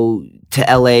go to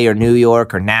LA or New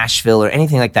York or Nashville or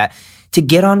anything like that, to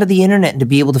get onto the internet and to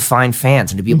be able to find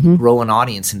fans and to be able to grow an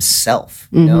audience himself,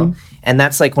 you know? And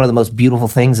that's like one of the most beautiful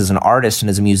things as an artist and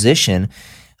as a musician,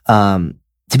 to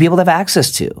be able to have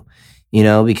access to, you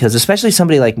know, because especially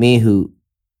somebody like me who,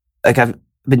 like, I've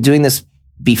been doing this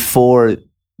before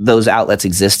those outlets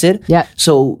existed. Yeah.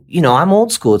 So, you know, I'm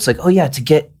old school. It's like, oh yeah,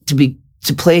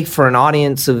 to play for an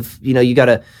audience of, you know, you got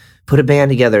to put a band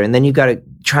together, and then you got to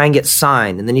try and get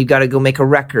signed, and then you got to go make a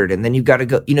record, and then you got to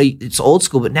go, you know, it's old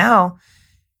school. But now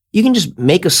you can just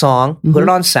make a song, put it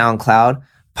on SoundCloud,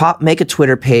 make a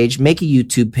Twitter page, make a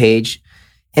YouTube page,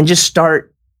 and just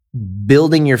start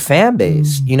building your fan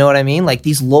base. You know what I mean? Like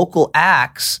these local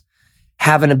acts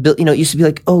have an ability, you know, it used to be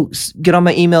like, oh, get on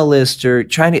my email list, or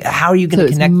how are you going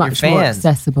to connect with your fans? More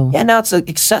accessible. Yeah, now it's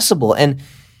accessible. And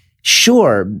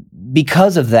sure,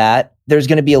 because of that, there's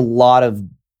going to be a lot of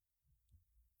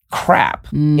crap,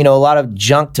 you know, a lot of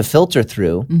junk to filter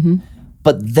through.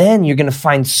 But then you're going to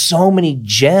find so many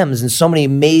gems and so many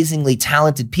amazingly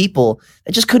talented people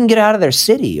that just couldn't get out of their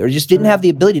city, or just didn't have the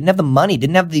ability, didn't have the money,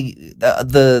 didn't have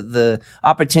the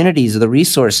opportunities or the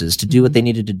resources to do what they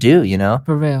needed to do, you know?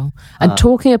 For real. And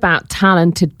talking about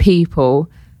talented people,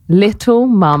 Little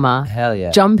Mama, hell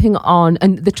yeah, jumping on,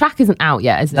 and the track isn't out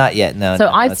yet, is it? Not yet, no. So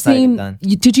no, I've seen.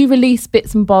 Did you release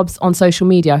bits and bobs on social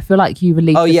media? I feel like you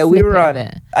released. Oh yeah, we were on.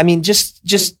 It. I mean, just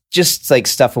like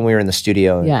stuff when we were in the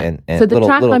studio. Yeah. And so the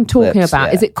track I'm talking clips,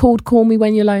 about, is it called "Call Me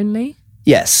When You're Lonely"?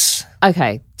 Yes.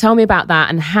 Okay, tell me about that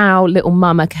and how Little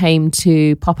Mama came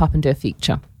to pop up and do a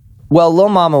feature. Well, Lil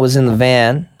Mama was in the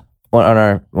van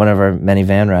on one of our many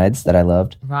van rides that I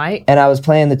loved. Right. And I was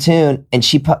playing the tune, and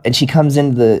she comes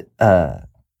into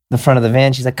the front of the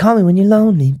van. She's like, "Call me when you're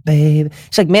lonely, babe."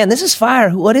 She's like, "Man, this is fire.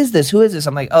 What is this? Who is this?"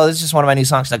 I'm like, "Oh, this is just one of my new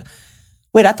songs." She's like,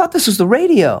 "Wait, I thought this was the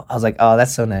radio." I was like, "Oh,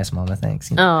 that's so nice, Mama.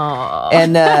 Thanks." You know? Aww.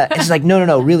 And she's like,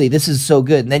 no, really, this is so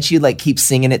good. And then she'd like keep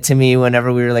singing it to me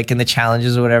whenever we were like in the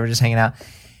challenges or whatever, just hanging out.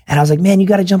 And I was like, "Man, you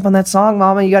got to jump on that song,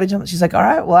 Mama. You got to jump." She's like, "All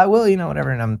right, well, I will, you know, whatever."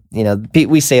 And I'm, you know,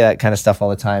 we say that kind of stuff all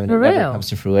the time, and For it never real? comes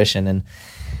to fruition. And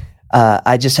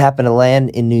I just happened to land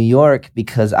in New York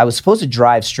because I was supposed to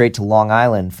drive straight to Long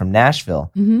Island from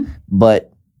Nashville.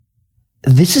 But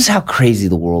this is how crazy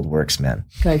the world works, man.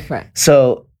 Go for it.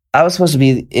 So I was supposed to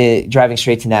be driving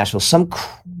straight to Nashville. Some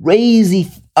crazy,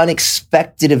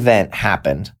 unexpected event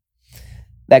happened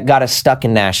that got us stuck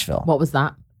in Nashville. What was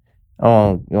that?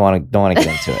 Oh, don't want to get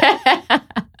into it.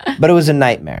 But it was a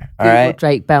nightmare. All right,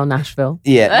 Drake Bell, Nashville.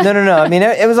 Yeah, no. I mean,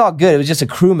 it was all good. It was just a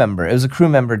crew member. It was a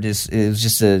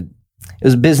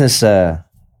business. I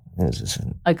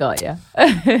got you.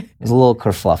 It was a little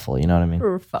kerfluffle. You know what I mean?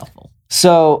 Kerfuffle.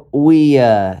 So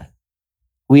we're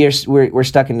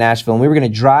stuck in Nashville, and we were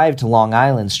going to drive to Long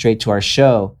Island straight to our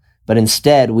show, but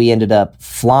instead we ended up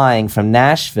flying from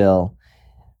Nashville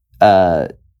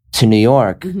to New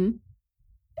York,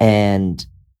 and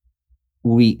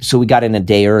we got in a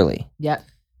day early. Yep.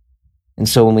 And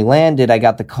so when we landed, I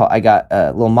got the call. I got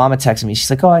Lil Mama texting me. She's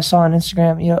like, "Oh, I saw on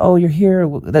Instagram, you know, oh, you're here.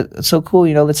 That's so cool.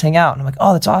 You know, let's hang out." And I'm like,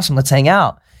 "Oh, that's awesome. Let's hang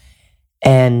out."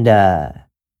 And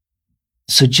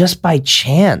so just by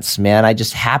chance, man, I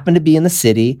just happened to be in the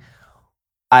city.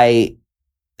 I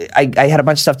had a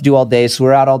bunch of stuff to do all day, so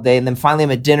we're out all day. And then finally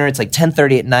I'm at dinner. It's like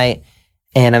 10:30 at night.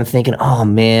 And I'm thinking, oh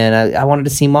man, I wanted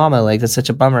to see Mama. Like, that's such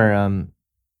a bummer.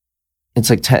 It's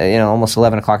like, almost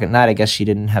 11 o'clock at night. I guess she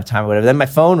didn't have time or whatever. Then my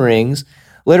phone rings,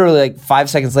 literally like 5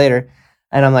 seconds later.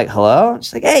 And I'm like, hello?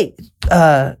 She's like, hey,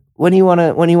 when do you want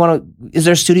to, is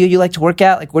there a studio you like to work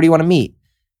at? Like, where do you want to meet?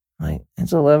 I'm like,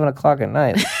 it's 11 o'clock at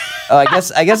night. Oh, I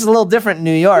guess it's a little different in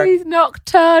New York. He's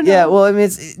nocturnal. Yeah, well, I mean,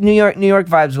 it's New York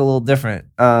vibes are a little different.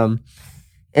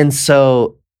 And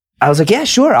so I was like, yeah,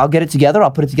 sure, I'll get it together.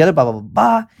 I'll put it together, blah, blah, blah,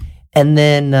 blah. And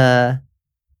then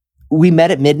we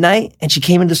met at midnight, and she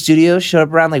came into the studio, showed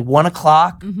up around like 1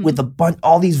 o'clock with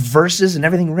all these verses and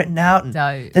everything written out. And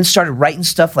then started writing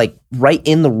stuff like right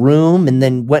in the room, and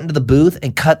then went into the booth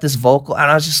and cut this vocal. And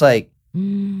I was just like,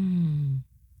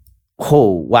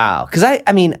 oh, wow. Because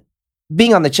I mean,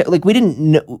 being on the like we didn't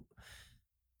know,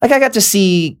 like I got to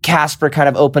see Casper kind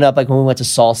of open up like when we went to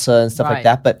salsa and stuff like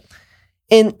that, but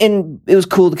and it was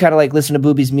cool to kind of like listen to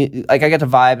Boobie's music. Like I got to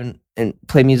vibe and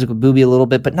play music with Boobie a little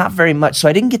bit, but not very much. So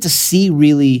I didn't get to see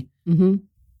really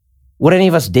what any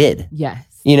of us did. Yes,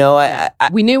 you know,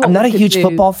 we knew. I'm not a huge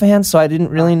football fan, so I didn't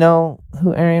really know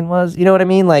who Arian was. You know what I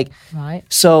mean? Like,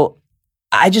 so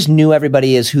I just knew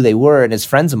everybody as who they were and as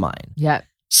friends of mine. Yeah.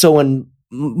 So when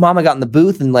Mama got in the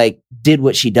booth and like did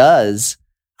what she does,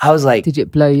 I was like, did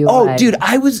it blow you away? Oh, dude,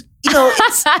 I was,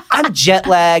 I'm jet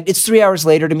lagged. It's 3 hours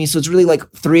later to me. So it's really like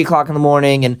 3 o'clock in the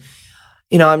morning. And,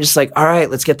 I'm just like, all right,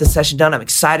 let's get this session done. I'm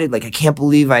excited. Like, I can't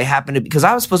believe I happened to, because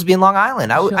I was supposed to be in Long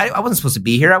Island. I wasn't supposed to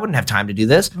be here. I wouldn't have time to do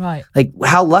this. Right. Like,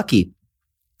 how lucky.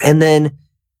 And then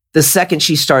the second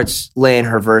she starts laying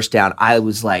her verse down, I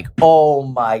was like, oh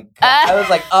my God. I was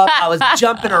like up. I was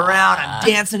jumping around. I'm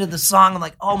dancing to the song. I'm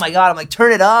like, oh my God. I'm like,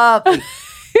 turn it up. Like,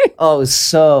 Oh,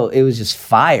 it was just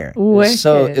fire. It was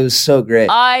so great.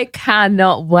 I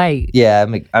cannot wait. Yeah,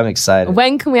 I'm excited.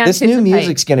 When can we anticipate? This new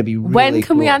music's going to be really When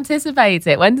can we anticipate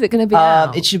it? When is it going to be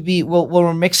out? It should be, well,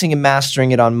 we're mixing and mastering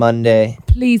it on Monday.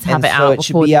 Please have it out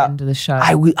before the end of the show.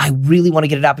 I really want to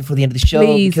get it out before the end of the show.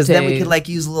 Because then we could like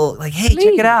use a little, like, hey,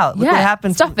 check it out. Look what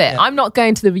happened. Stuff it. I'm not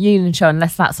going to the reunion show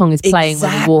unless that song is playing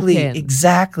when we walk in.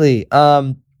 Exactly.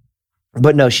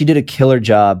 But no, she did a killer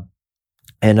job.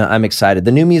 And I'm excited.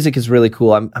 The new music is really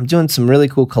cool. I'm doing some really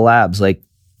cool collabs. Like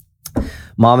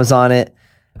Mama's on it.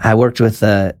 I worked with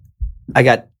I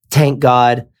got Tank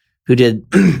God, who did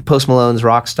Post Malone's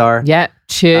Rockstar. Yeah,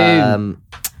 tune.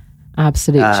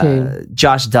 Absolute tune.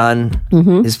 Josh Dunn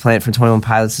is playing from 21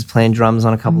 Pilots, is playing drums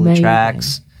on a couple of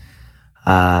tracks.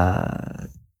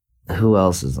 Who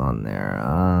else is on there?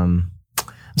 I'm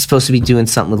supposed to be doing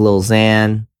something with Lil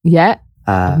Xan. Yeah.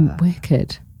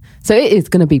 Wicked. So it is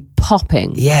going to be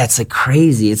popping. Yeah, it's like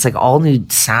crazy. It's like all new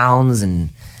sounds and.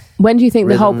 When do you think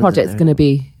the whole project's going to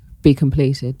be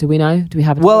completed? Do we know? Do we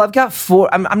have? Well, I've got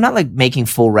 4. I'm not like making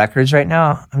full records right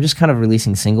now. I'm just kind of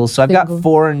releasing singles. So I've got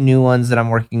 4 new ones that I'm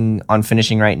working on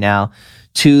finishing right now.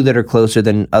 2 that are closer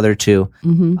than other 2.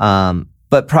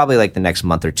 But probably like the next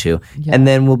month or 2. Yeah. And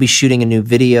then we'll be shooting a new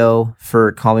video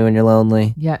for Call Me When You're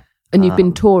Lonely. Yeah. And you've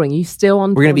been touring. Are you still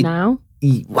on tour now?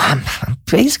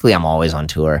 Basically, I'm always on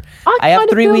tour. I have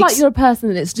 3 weeks. Like you're a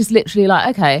person that's just literally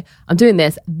like, okay, I'm doing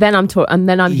this, then I'm touring, and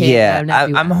then I'm here. Yeah,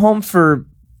 I'm home for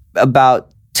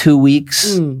about 2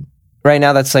 weeks right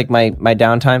now. That's like my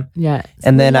downtime. Yeah,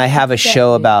 and then I have a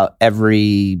show about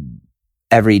every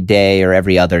day or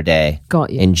every other day.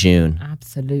 Got you in June.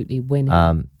 Absolutely winning.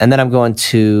 And then I'm going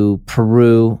to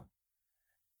Peru,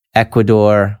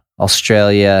 Ecuador,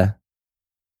 Australia.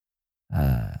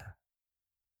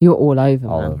 You're all over,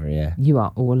 all man. Over, yeah. You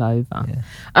are all over. Yeah.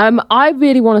 I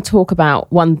really want to talk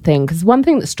about one thing, because one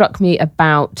thing that struck me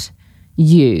about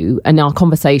you and our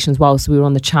conversations whilst we were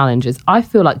on the challenge is I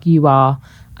feel like you are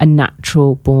a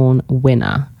natural born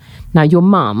winner. Now, your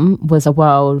mum was a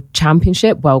world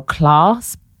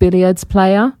class billiards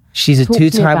player. She's a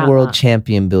 2-time world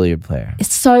champion billiard player.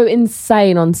 It's so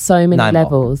insane on so many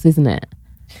levels, isn't it?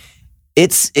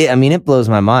 It blows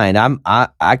my mind.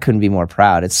 I couldn't be more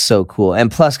proud. It's so cool. And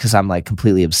plus, because I'm like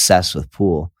completely obsessed with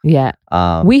pool. Yeah.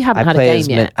 We haven't had a game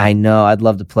yet. I know. I'd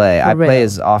love to play. I play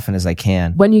as often as I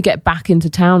can. When you get back into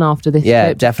town after this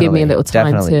trip, definitely, give me a little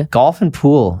time to... Golf and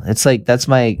pool. It's like, that's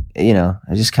my, I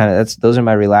just kind of, those are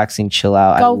my relaxing, chill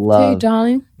out. Golf I love. too,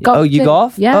 darling. Golf you too.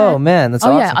 golf? Yeah. Oh, man. That's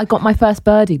awesome. Yeah. I got my first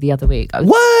birdie the other week.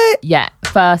 What? Yeah.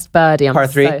 First birdie. I'm Par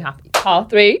 3? so happy. Par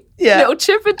 3. Yeah. Little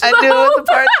chip into I the knew hole. it was a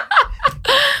par.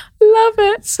 Love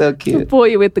it. So cute. Bore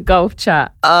you with the golf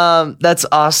chat. That's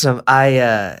awesome.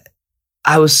 I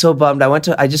was so bummed.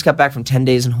 I just got back from 10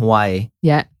 days in Hawaii.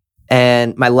 Yeah.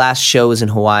 And my last show was in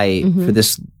Hawaii for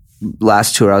this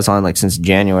last tour I was on like since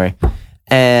January.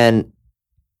 And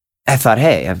I thought,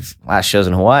 hey, I have last shows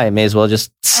in Hawaii. I may as well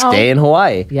just stay in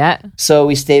Hawaii. Yeah. So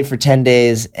we stayed for 10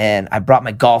 days and I brought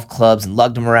my golf clubs and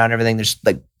lugged them around everything. There's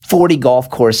like 40 golf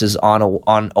courses on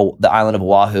the island of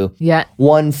Oahu. Yeah.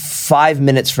 One 5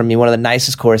 minutes from me, one of the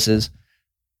nicest courses.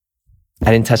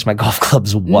 I didn't touch my golf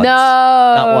clubs once. No.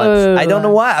 Not once. I don't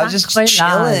know why. I was just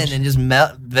chilling and just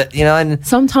and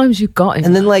sometimes you got it.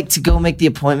 And then like to go make the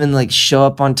appointment, like show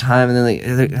up on time, and then like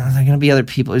are there gonna be other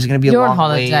people? There's gonna be a long wait. You're on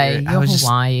holiday. You're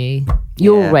Hawaii.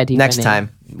 You're ready. Next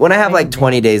time. When I have like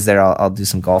 20 days there, I'll do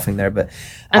some golfing there. But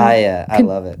I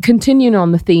love it. Continuing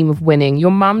on the theme of winning,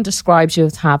 your mum describes you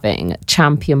as having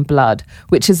champion blood,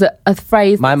 which is a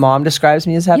phrase. My mom describes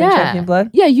me as having champion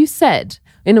blood? Yeah, you said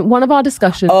in one of our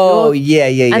discussions. Oh, yeah.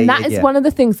 And that is one of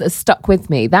the things that has stuck with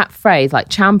me. That phrase, like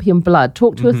champion blood.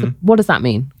 Talk to us. What does that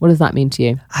mean? What does that mean to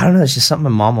you? I don't know. It's just something my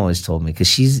mom always told me because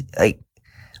she's like,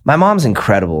 my mom's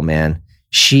incredible, man.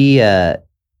 She, the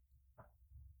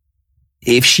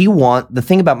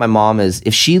thing about my mom is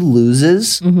if she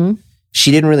loses,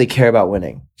 she didn't really care about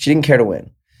winning. She didn't care to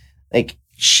win. Like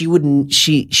she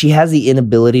has the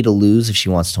inability to lose if she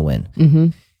wants to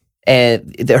win.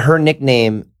 And her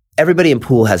nickname, everybody in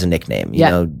pool has a nickname, you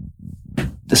know,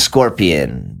 the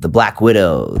Scorpion, the Black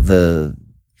Widow,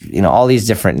 all these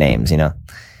different names,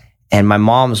 and my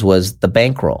mom's was the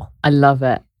Bankroll. I love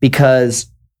it.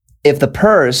 Because if the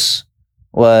purse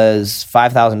was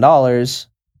 $5,000,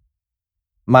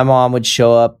 my mom would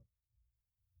show up,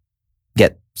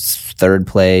 get 3rd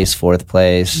place, 4th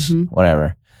place,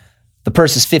 whatever. The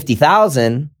purse is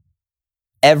 $50,000.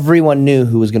 Everyone knew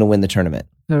who was going to win the tournament.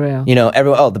 For real.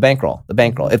 Everyone. The bankroll.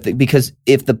 Because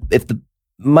if the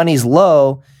money's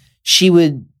low, she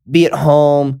would be at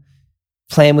home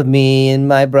playing with me and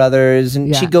my brothers,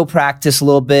 and she'd go practice a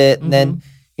little bit, and then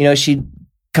she'd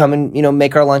come and,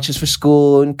 make our lunches for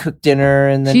school and cook dinner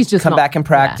and then come back and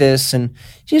practice. And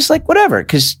she's like, whatever.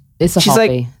 Cause it's a she's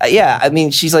hobby. like, I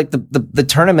mean, she's like the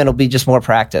tournament will be just more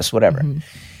practice, whatever. Mm-hmm.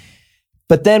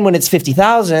 But then when it's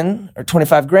 50,000 or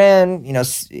 25 grand,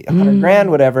 100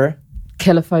 grand, whatever.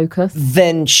 Killer focus.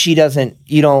 Then she doesn't,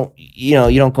 you don't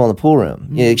go in the pool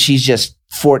room. She's just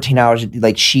 14 hours.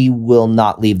 Like she will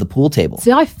not leave the pool table.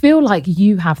 See, I feel like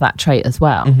you have that trait as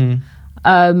well.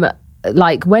 Mm-hmm.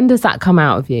 Like when does that come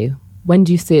out of you? When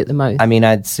do you see it the most? I mean,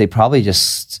 I'd say probably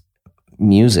just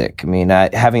music. I mean,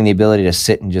 having the ability to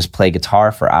sit and just play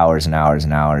guitar for hours and hours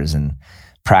and hours and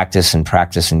practice and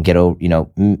get over,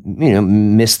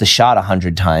 miss the shot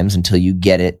 100 times until you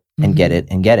get it and get it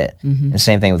and get it. Mm-hmm. And the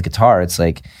same thing with guitar. It's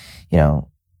like,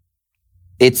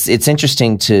 it's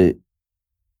interesting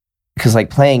because like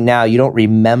playing now, you don't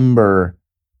remember.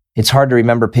 It's hard to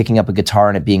remember picking up a guitar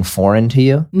and it being foreign to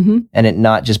you, and it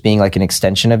not just being like an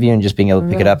extension of you and just being able to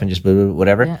pick it up and just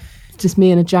whatever. Yeah. It's just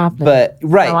me and a javelin. But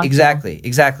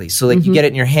exactly. So like you get it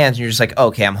in your hands and you're just like, oh,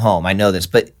 okay, I'm home. I know this.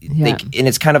 But and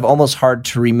it's kind of almost hard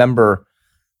to remember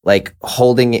like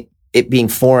holding it being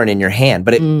foreign in your hand.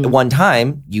 But at one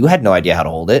time, you had no idea how to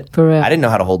hold it. For real. I didn't know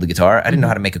how to hold the guitar. I didn't know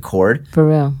how to make a chord. For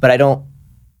real. But I don't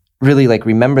really like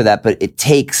remember that. But it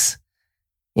takes,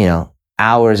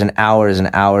 hours and hours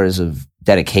and hours of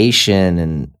dedication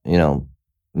and,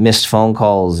 missed phone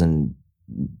calls and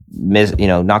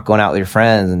not going out with your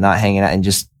friends and not hanging out and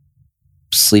just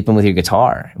sleeping with your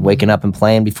guitar, waking up and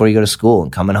playing before you go to school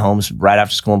and coming home right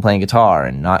after school and playing guitar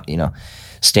and not,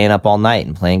 staying up all night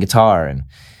and playing guitar. And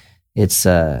it's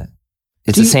the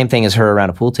same thing as her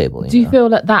around a pool table. Do you feel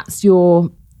that that's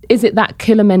is it that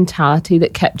killer mentality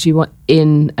that kept you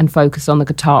in and focused on the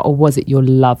guitar, or was it your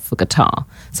love for guitar?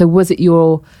 So was it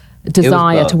your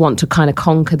desire to want to kind of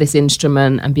conquer this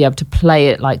instrument and be able to play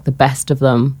it like the best of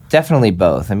them? Definitely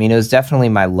both. I mean, it was definitely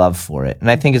my love for it. And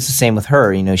I think it's the same with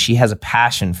her. she has a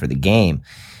passion for the game.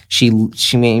 She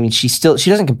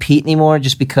doesn't compete anymore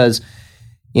just because,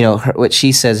 what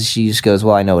she says, she just goes,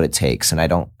 well, I know what it takes. And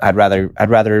I'd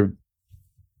rather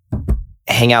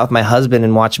hang out with my husband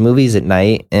and watch movies at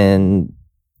night and,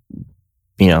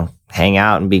 hang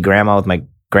out and be grandma with my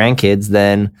grandkids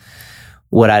than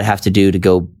what I'd have to do to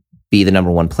go be the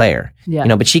number one player.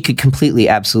 Yeah. But she could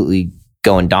absolutely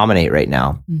go and dominate right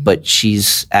now. Mm-hmm. But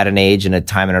she's at an age and a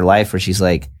time in her life where she's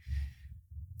like,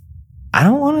 I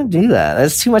don't want to do that.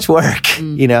 That's too much work,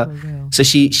 So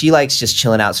she likes just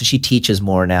chilling out. So she teaches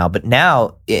more now. But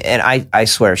now, and I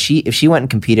swear, if she went and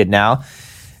competed now,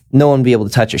 no one would be able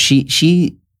to touch her.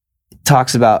 She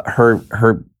talks about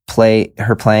her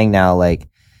playing now. Like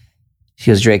she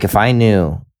goes, Drake, if I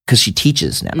knew, because she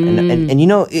teaches now, and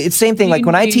it's the same thing. Like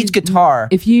when I teach guitar,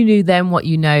 if you knew then what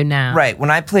you know now, right?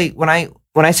 When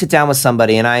I sit down with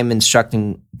somebody and I'm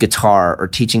instructing guitar or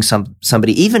teaching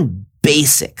somebody even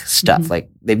basic stuff, like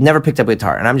they've never picked up a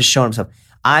guitar, and I'm just showing them stuff.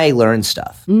 I learn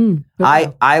stuff.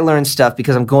 I learn stuff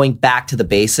because I'm going back to the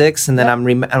basics, and then I'm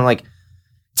like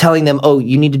telling them, oh,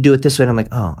 you need to do it this way. And I'm like,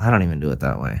 oh, I don't even do it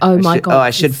that way. Oh my God. Oh,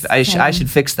 I should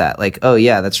fix that. Like, oh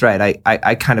yeah, that's right.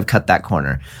 I kind of cut that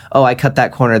corner. Oh, I cut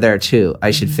that corner there too. I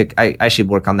should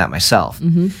work on that myself.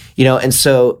 And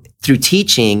so through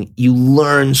teaching, you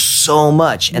learn so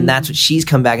much. And that's what she's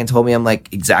come back and told me. I'm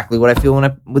like, exactly what I feel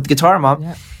with guitar, Mom.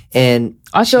 Yeah. And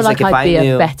I feel like I'd be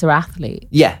a better athlete.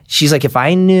 Yeah. She's like, if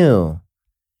I knew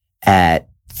at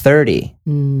 30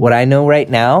 what I know right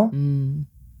now,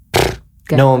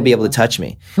 no one would be able to touch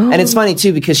me. And it's funny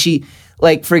too, because she,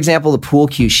 like, for example, the pool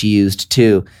cue she used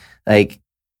too, like,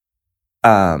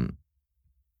 I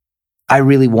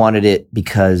really wanted it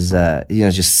because,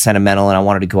 it's just sentimental and I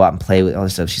wanted to go out and play with all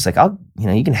this stuff. She's like,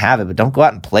 you can have it, but don't go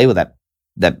out and play with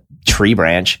that tree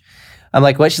branch. I'm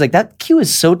like, what? She's like, that cue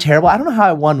is so terrible. I don't know how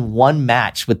I won one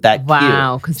match with that cue.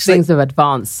 Wow, because things have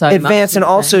advanced so much. And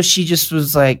also she just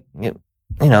was like, it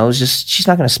was just, she's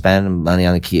not going to spend money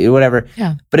on the cue or whatever.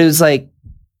 Yeah. But it was like,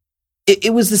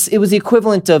 it was the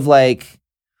equivalent of like,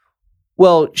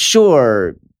 well,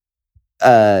 sure,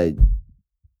 some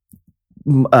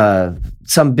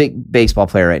big baseball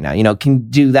player right now, can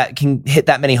do that, can hit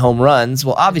that many home runs.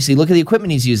 Well, obviously, look at the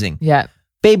equipment he's using. Yeah.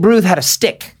 Babe Ruth had a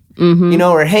stick,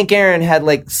 or Hank Aaron had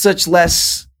like such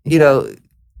less,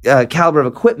 caliber of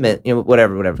equipment,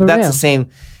 whatever. But that's the same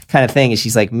kind of thing. And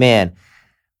she's like, man,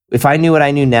 if I knew what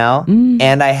I knew now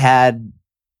and I had,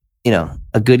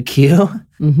 a good cue,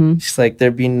 she's like,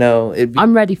 there'd be no,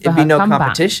 I'm ready for her be no comeback.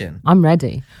 competition. I'm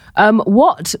ready.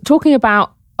 Talking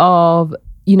about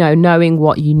knowing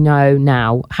what you know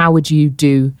now, how would you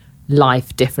do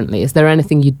life differently? Is there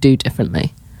anything you'd do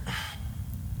differently?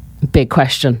 Big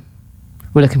question.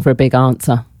 We're looking for a big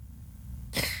answer.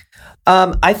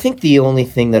 I think the only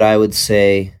thing that I would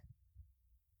say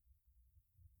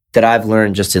that I've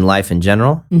learned just in life in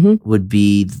general would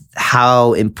be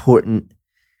how important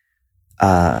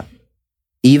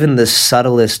even the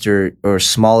subtlest or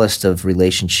smallest of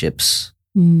relationships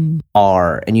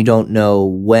are. And you don't know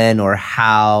when or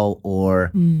how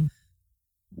or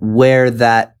where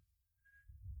that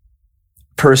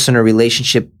person or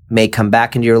relationship may come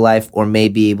back into your life or may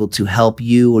be able to help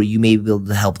you or you may be able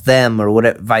to help them or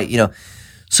whatever, you know.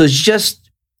 So it's just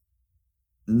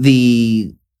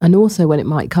and also when it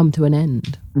might come to an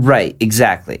end. Right,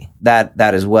 exactly. That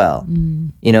as well.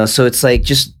 You know, so it's like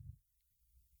just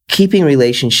keeping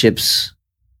relationships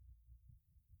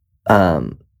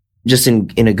just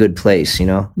in a good place, you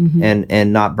know,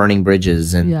 and not burning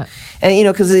bridges. And you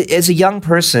know, because as a young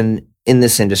person in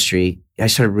this industry, I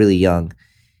started really young,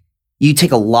 you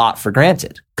take a lot for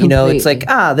granted. Completely. You know, it's like,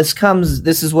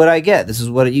 this is what I get. This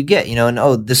is what you get, you know,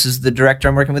 and this is the director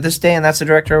I'm working with this day and that's the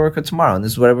director I work with tomorrow and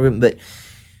this is whatever. But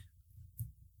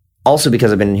also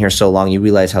because I've been in here so long, you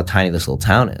realize how tiny this little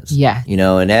town is. Yeah. You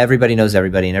know, and everybody knows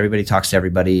everybody and everybody talks to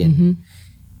everybody. And,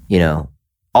 you know,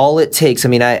 all it takes, I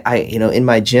mean, I you know, in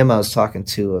my gym, I was talking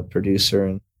to a producer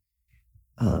and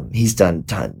he's done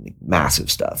massive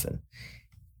stuff. And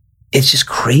it's just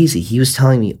crazy. He was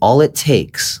telling me all it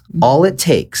takes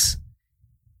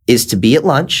is to be at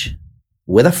lunch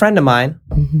with a friend of mine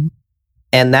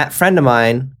and that friend of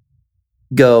mine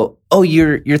go, oh,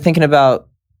 you're thinking about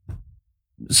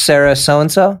Sarah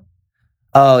so-and-so?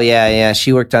 Oh, yeah.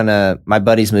 She worked on my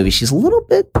buddy's movie. She's a little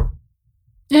bit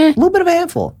of a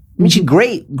handful. I mean, she's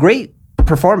great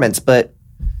performance, but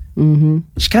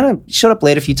she kind of showed up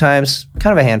late a few times,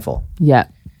 kind of a handful. Yeah.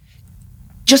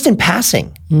 Just in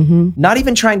passing, not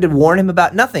even trying to warn him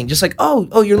about nothing. Just like,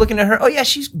 oh, you're looking at her. Oh yeah,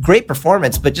 she's great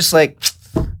performance, but just like,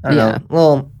 I don't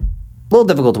know, a little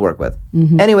difficult to work with.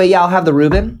 Anyway, yeah, I'll have the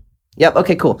Reuben. Yep,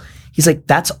 okay, cool. He's like,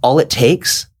 that's all it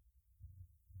takes,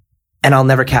 and I'll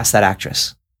never cast that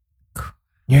actress. And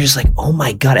you're just like, oh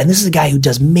my God. And this is a guy who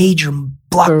does major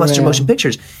blockbuster motion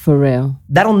pictures. For real.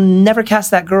 That'll never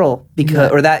cast that girl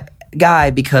or that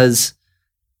guy because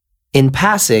in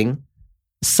passing,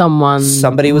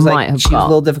 somebody was like, she was a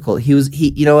little difficult.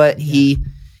 You know what? He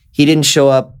didn't show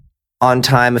up on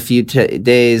time a few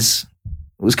days.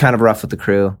 It was kind of rough with the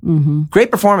crew.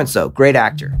 Great performance though. Great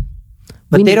actor.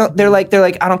 But they're like,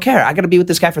 I don't care. I got to be with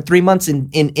this guy for 3 months in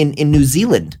New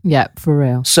Zealand. Yeah, for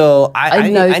real. So I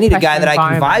need a guy that I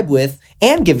can vibe with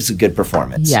and gives a good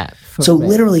performance. Yeah. So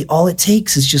literally all it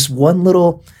takes is just one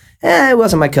little, it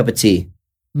wasn't my cup of tea.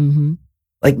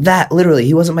 Like that, literally,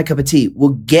 he wasn't my cup of tea, will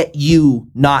get you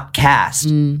not cast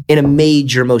in a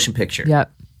major motion picture. Yep.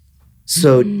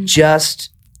 So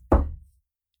just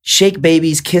shake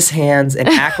babies, kiss hands, and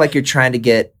act like you're trying to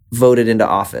get voted into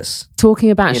office.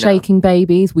 Talking about shaking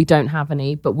babies, we don't have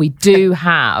any, but we do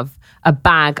have a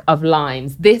bag of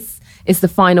lines. This is the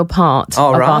final part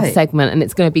of our segment, and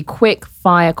it's going to be quick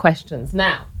fire questions.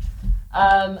 Now,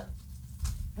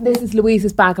 this is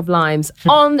Louise's bag of limes.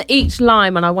 On each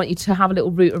lime, and I want you to have a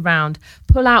little route around,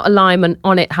 pull out a lime and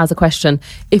on it has a question.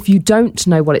 If you don't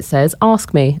know what it says,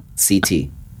 ask me. CT.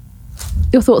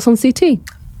 Your thoughts on CT?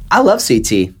 I love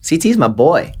CT. CT's my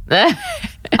boy.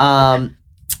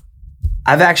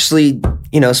 I've actually,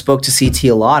 spoke to CT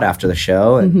a lot after the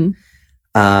show, and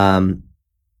I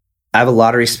have a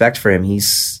lot of respect for him.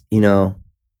 He's got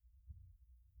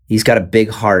a big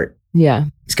heart. Yeah.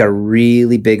 He's got a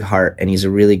really big heart, and he's a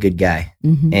really good guy.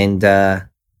 And I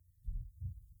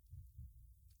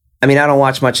don't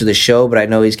watch much of the show, but I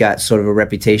know he's got sort of a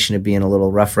reputation of being a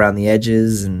little rough around the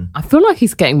edges, and I feel like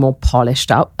he's getting more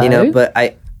polished up, though. But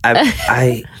I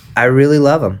really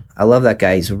love him. I love that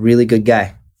guy. He's a really good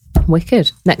guy.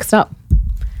 Wicked. Next up,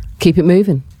 keep it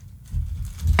moving.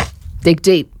 Dig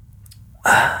deep.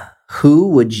 Who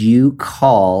would you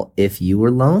call if you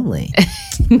were lonely?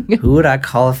 Who would I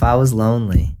call if I was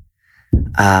lonely?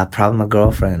 Probably my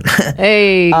girlfriend.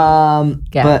 Hey.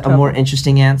 But a more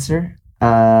interesting answer,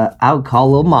 I would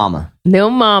call Lil Mama.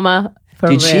 Lil Mama.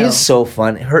 Dude, she is so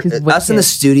fun. Us in the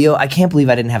studio, I can't believe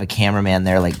I didn't have a cameraman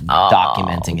there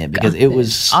documenting it because it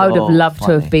was so I would have loved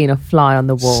funny. to have been a fly on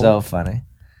the wall. So funny.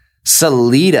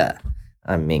 Salida.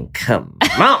 I mean, come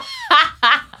on.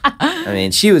 I mean,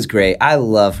 she was great. I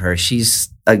love her. She's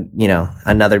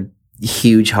another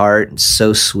huge heart,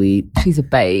 so sweet. She's a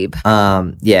babe.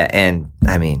 Yeah, and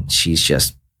I mean, she's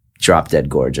just drop dead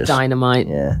gorgeous. Dynamite.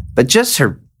 Yeah. But just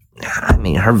her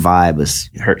vibe was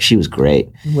she was great.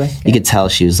 Wicked. You could tell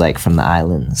she was like from the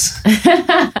islands.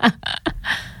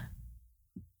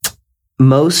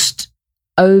 Most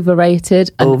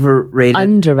overrated,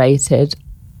 underrated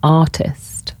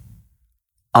artist.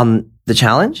 On The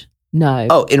challenge? No.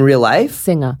 Oh, in real life?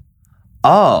 Singer.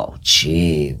 Oh,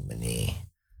 gee, Minnie.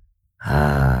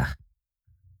 The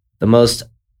most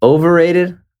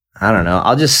overrated? I don't know.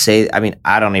 I'll just say, I mean,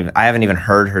 I haven't even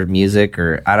heard her music,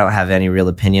 or I don't have any real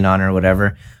opinion on her or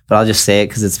whatever, but I'll just say it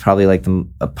because it's probably like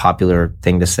a popular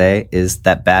thing to say, is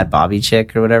that Bad Bobby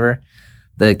chick or whatever.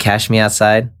 The Cash Me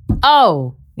Outside.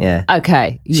 Oh. Yeah.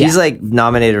 Okay. She's like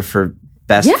nominated for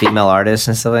best female artist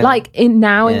and stuff like that. In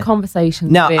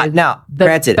conversations. Now, the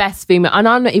granted, best female, and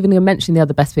I'm not even going to mention the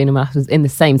other best female rappers in the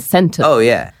same sentence. Oh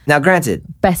yeah. Now, granted,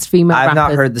 best female. I've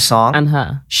not heard the song, and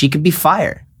her. She could be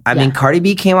fire. I mean, Cardi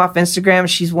B came off Instagram.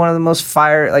 She's one of the most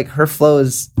fire. Like, her flow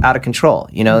is out of control,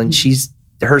 you know, and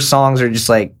her songs are just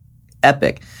like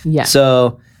epic. Yeah.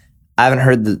 So I haven't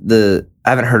heard I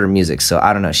haven't heard her music, so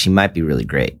I don't know. She might be really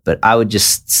great, but I would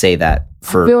just say that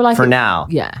for now.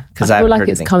 Yeah, because I feel like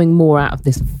it's coming more out of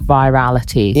this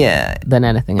virality. Yeah, than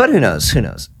anything. But who knows? Who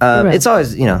knows? It's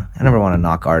always, you know, I never want to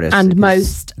knock artists. And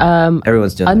most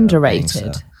everyone's doing underrated.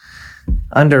 Thing, so.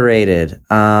 Underrated.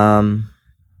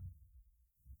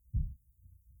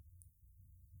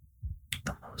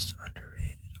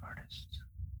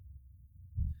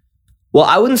 Well,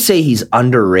 I wouldn't say he's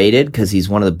underrated because he's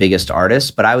one of the biggest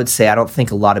artists, but I would say I don't think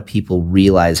a lot of people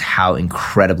realize how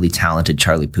incredibly talented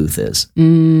Charlie Puth is.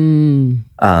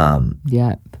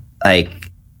 Yeah,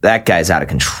 like that guy's out of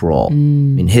control. I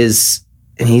mean, he's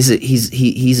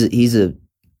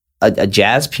a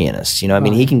jazz pianist. You know, I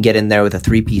mean, he can get in there with a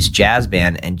 3-piece jazz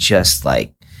band and just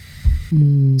like.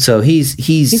 So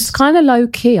he's kind of low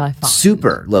key. I find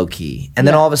super low key, and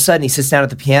then all of a sudden he sits down at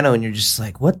the piano, and you're just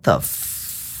like, what the.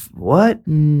 What?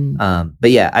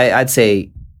 But yeah, I'd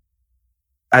say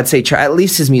at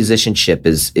least his musicianship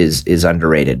is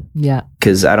underrated. Yeah,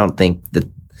 because I don't think that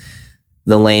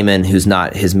the layman who's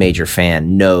not his major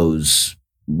fan knows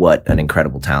what an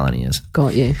incredible talent he is.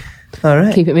 Got you. All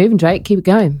right, keep it moving, Drake. Keep it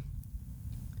going.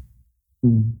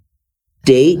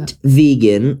 Date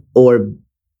vegan or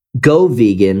go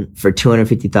vegan for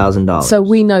 $250,000. So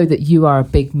we know that you are a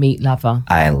big meat lover.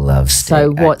 I love steak.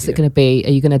 So what's it going to be? Are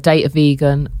you going to date a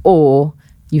vegan, or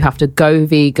you have to go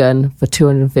vegan for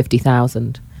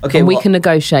 $250,000? Okay, and we can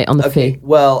negotiate on the fee.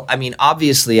 Well, I mean,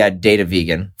 obviously, I'd date a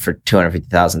vegan for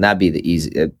 $250,000. That'd be the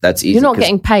easy. That's easy. You're not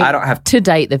getting paid. I don't have to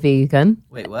date the vegan.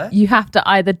 Wait, what? You have to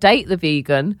either date the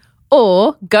vegan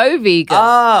or go vegan.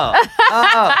 Oh.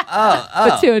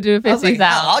 For $250,000.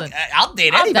 Like, I'll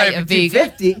date anybody for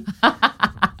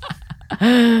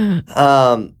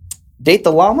 $250,000. Date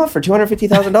the llama for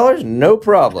 $250,000? No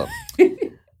problem.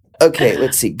 Okay,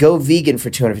 let's see. Go vegan for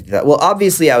 $250,000. Well,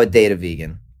 obviously, I would date a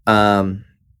vegan.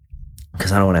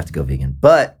 Because I don't want to have to go vegan.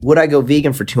 But would I go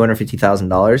vegan for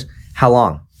 $250,000? How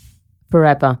long?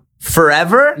 Forever.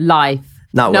 Forever? Life.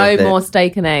 Not worth it. No more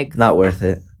steak and eggs. Not worth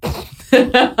it.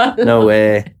 No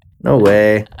way. No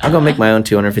way. I'll go make my own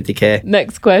 $250K.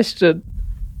 Next question.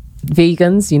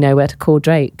 Vegans, you know where to call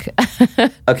Drake.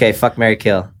 Okay, fuck, marry,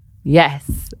 kill. Yes.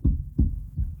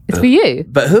 It's for you.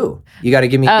 But who? You gotta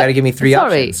give me three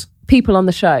options. People on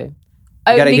the show.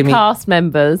 Only cast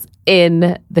members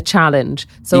in the challenge.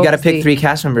 So you gotta pick 3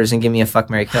 cast members and give me a fuck,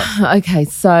 marry, kill. Okay,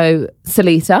 so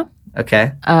Salita.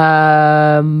 Okay.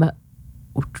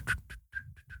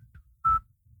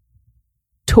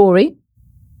 Tori.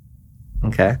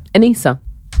 Okay. Anissa.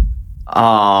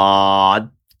 Aww.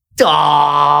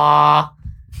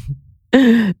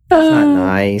 That's not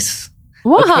nice.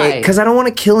 Why? Okay, because I don't want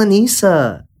to kill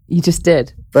Anissa. You just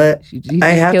did. But I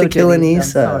have to kill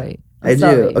Anissa. I'm sorry.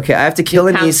 Do. Okay, I have to kill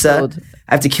Anissa.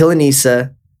 I have to kill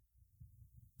Anissa.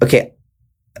 Okay.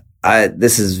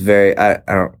 This is very I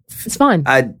don't. It's fine.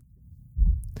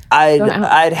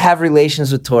 I'd have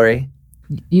relations with Tori.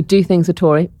 You do things with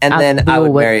Tori, and then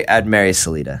I'd marry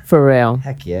Salita. For real?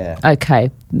 Heck yeah. Okay,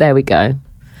 there we go.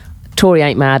 Tori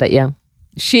ain't mad at you.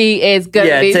 She is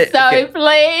gonna be so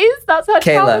pleased. That's her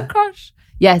childhood crush.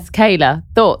 Yes, Kayla.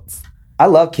 Thoughts? I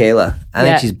love Kayla. I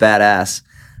think she's badass.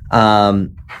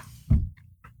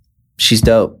 She's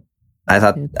dope.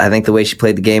 I think the way she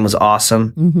played the game was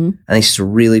awesome. Mm-hmm. I think she's a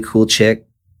really cool chick.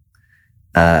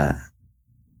 Yeah,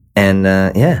 I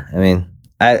mean,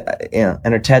 and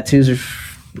her tattoos are.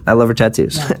 I love her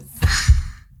tattoos. Nice.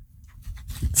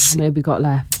 Maybe we got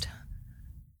left.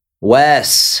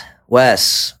 Wes.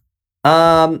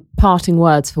 Parting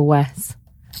words for Wes.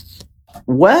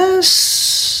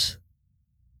 Wes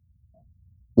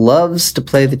loves to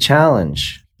play the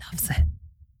challenge. Loves it.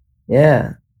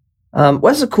 Yeah.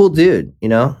 Wes is a cool dude, you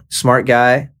know, smart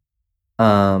guy.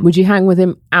 Would you hang with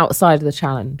him outside of the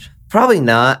challenge? Probably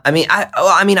not. I mean,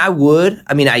 I would.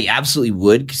 I mean, I absolutely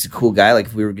would because he's a cool guy. Like,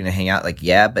 if we were going to hang out, like,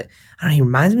 yeah. But I don't know, he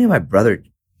reminds me of my brother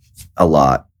a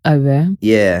lot. yeah?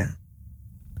 Yeah.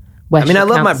 West I mean, I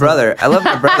love my Council. brother. I love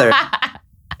my brother.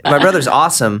 My brother's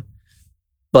awesome,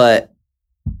 but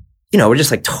we're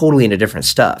just like totally into different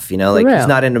stuff. Like real? he's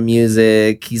not into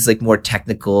music. He's like more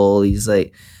technical. He's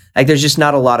like there's just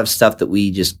not a lot of stuff that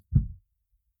we just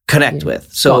connect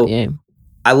with. So Got you.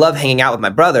 I love hanging out with my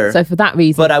brother. So for that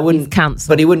reason, but I wouldn't he's cancelled.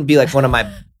 But he wouldn't be like one of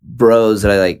my bros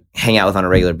that I like hang out with on a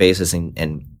regular basis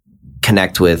and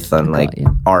connect with on like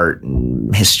art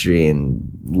and history and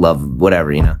love,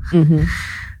 whatever,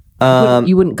 Mm-hmm.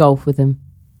 You wouldn't golf with him.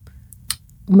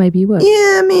 Or maybe you would.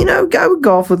 Yeah, I mean, I would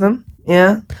golf with him.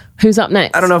 Yeah. Who's up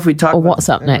next? I don't know if we talk. Or what's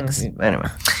up next? Anyway,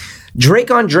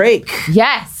 Drake on Drake.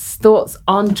 Yes, thoughts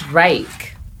on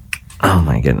Drake. Oh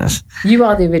my goodness. You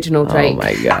are the original Drake. Oh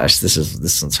my gosh, this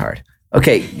one's hard.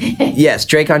 Okay, yes,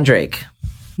 Drake on Drake.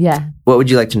 Yeah. What would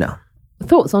you like to know?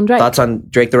 Thoughts on Drake? Thoughts on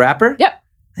Drake the rapper? Yep.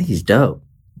 I think he's dope.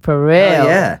 For real? Oh,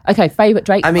 yeah. Okay, favorite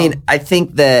Drake I mean, song? I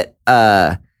think that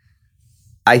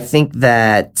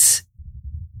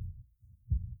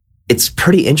it's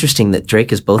pretty interesting that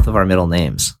Drake is both of our middle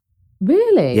names.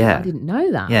 Really? Yeah. I didn't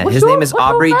know that. Yeah, What's his name is what's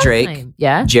your Aubrey first Drake. name?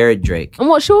 Yeah. Jared Drake. And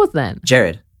what's yours then?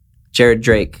 Jared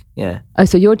Drake. Yeah. Oh,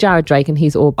 so you're Jared Drake and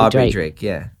he's Aubrey Aubrey Drake. Drake.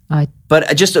 Yeah.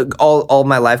 But just all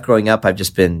my life growing up, I've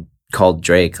just been called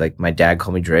Drake. Like my dad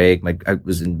called me Drake. I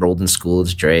was enrolled in school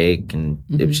as Drake, and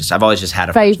it was just I've always just had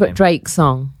a first favorite name. Drake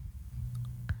song?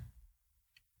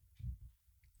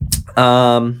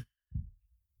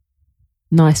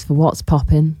 Nice for what's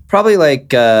popping. Probably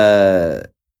like I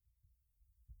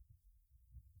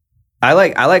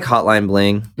like Hotline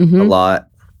Bling a lot.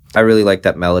 I really like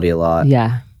that melody a lot.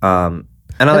 Yeah. And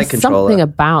I like There's Controller. something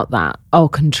about that. Oh,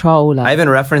 Controller. I even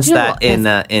referenced You know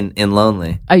that in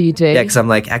Lonely. Oh, you do? Yeah, because I'm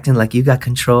like acting like you got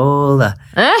Controller.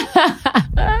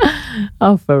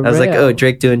 Oh, for real. I was like, oh,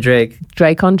 Drake doing Drake.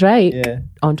 Drake on Drake. Yeah.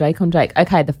 On Drake on Drake.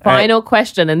 Okay, the final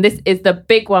question, and this is the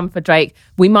big one for Drake.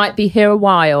 We might be here a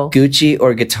while. Gucci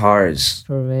or guitars?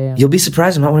 For real. You'll be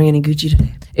surprised I'm not wearing any Gucci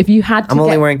today. If you had to I'm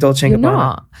only wearing Dolce & You're Gabbana.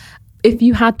 not. If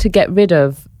you had to get rid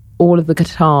of all of the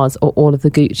guitars or all of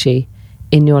the Gucci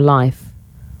in your life,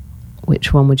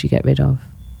 which one would you get rid of?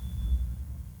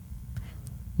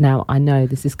 Now, I know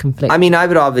this is conflicting. I mean, I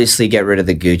would obviously get rid of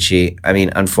the Gucci. I mean,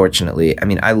 unfortunately,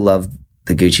 I love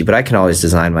the Gucci, but I can always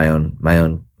design my own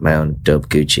dope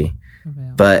Gucci.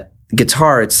 But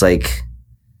guitar, it's like,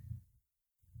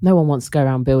 no one wants to go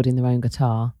around building their own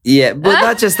guitar. yeah, but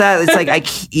not just that. It's like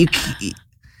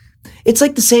it's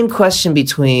like the same question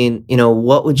between,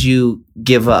 what would you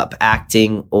give up,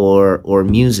 acting or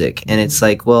music? And it's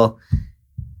like, well,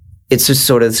 it's just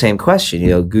sort of the same question,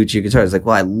 Gucci guitar. It's like,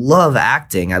 well, I love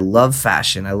acting. I love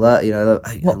fashion. I love,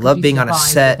 I love being on a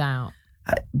set,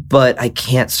 but I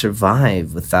can't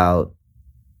survive without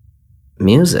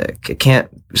music. I can't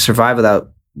survive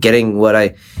without getting what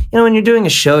when you're doing a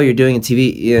show, you're doing a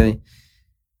TV,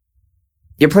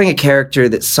 you're playing a character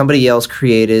that somebody else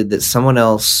created, that someone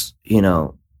else,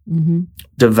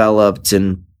 developed,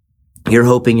 and you're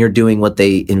hoping you're doing what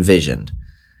they envisioned.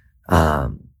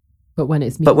 But when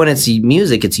it's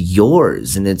music, it's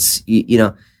yours, and it's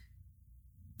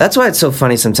that's why it's so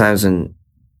funny sometimes when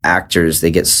actors,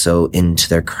 they get so into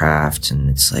their craft, and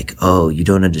it's like, oh, you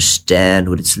don't understand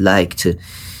what it's like to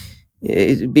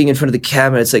being in front of the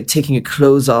camera. It's like taking your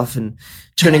clothes off and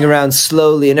turning around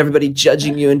slowly, and everybody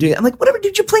judging you and doing. I'm like, whatever,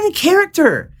 dude, you're playing a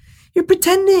character. You're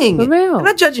pretending. For real. They're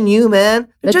not judging you, man.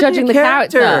 They're judging the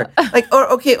character. Like,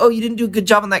 you didn't do a good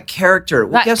job on that character.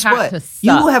 Well, That guess character what? sucks.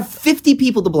 You have 50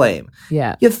 people to blame.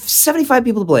 Yeah. You have 75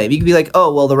 people to blame. You could be like,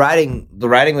 oh, well, the writing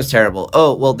was terrible.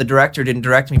 Oh, well, the director didn't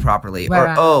direct me properly.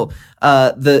 Right. Or,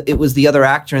 it was the other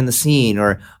actor in the scene.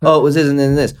 Or, oh, it was this and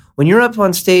then this. When you're up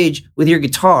on stage with your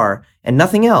guitar and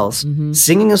nothing else,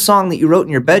 singing a song that you wrote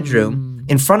in your bedroom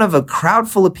in front of a crowd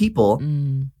full of people,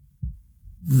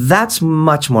 that's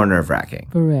much more nerve-wracking.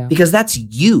 For real. Because that's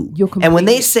you. And when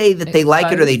they say that they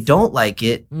like it or they don't like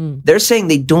it, they're saying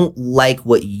they don't like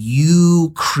what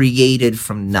you created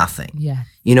from nothing. Yeah.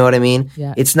 You know what I mean?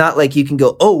 Yeah. It's not like you can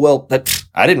go, oh, well,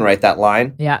 I didn't write that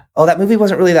line. Yeah. Oh, that movie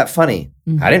wasn't really that funny.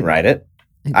 I didn't write it.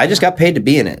 I just got paid to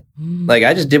be in it. Like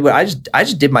I just did I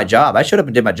just did my job. I showed up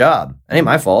and did my job. It ain't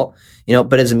my fault.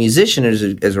 But as a musician,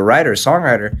 as a writer, a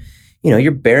songwriter,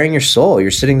 you're bearing your soul.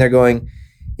 You're sitting there going,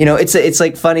 it's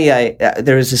like funny.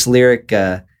 There was this lyric,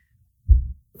 I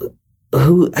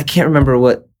can't remember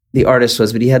what the artist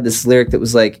was, but he had this lyric that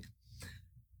was like,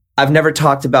 I've never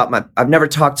talked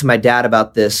to my dad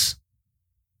about this.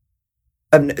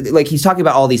 Like he's talking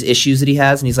about all these issues that he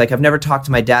has, and he's like, I've never talked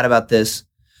to my dad about this,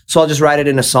 so I'll just write it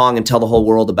in a song and tell the whole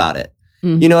world about it.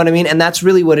 You know what I mean? And that's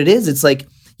really what it is. It's like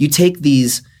you take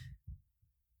these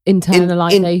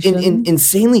internalization.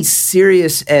 Insanely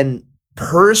serious and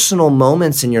personal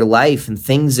moments in your life and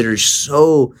things that are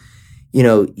so,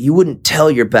 you wouldn't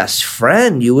tell your best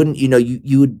friend. You wouldn't,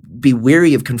 you would be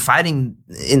weary of confiding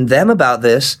in them about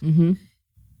this. Mm-hmm.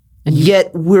 And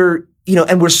yet we're,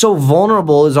 and we're so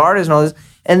vulnerable as artists and all this.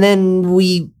 And then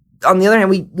on the other hand,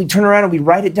 we turn around and we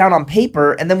write it down on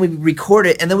paper, and then we record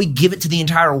it, and then we give it to the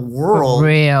entire world.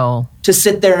 Real. To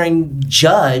sit there and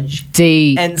judge.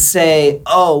 Deep. And say,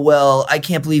 oh, well, I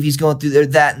can't believe he's going through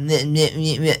that.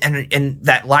 And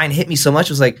that line hit me so much.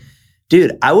 It was like,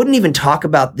 dude, I wouldn't even talk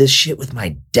about this shit with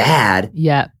my dad.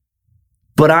 Yeah.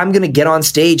 But I'm going to get on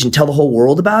stage and tell the whole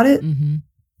world about it. Mm-hmm.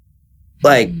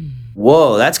 Like,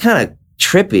 whoa, that's kind of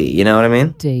trippy. You know what I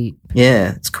mean? Deep.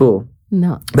 Yeah, it's cool.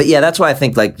 No. But yeah, that's why I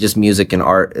think like just music and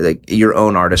art, like your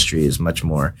own artistry is much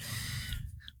more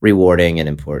rewarding and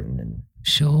important. And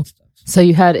sure. So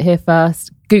you heard it here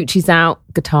first. Gucci's out,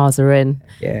 guitars are in.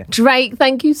 Yeah. Drake,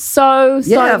 thank you so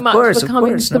much for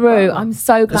coming through. No, I'm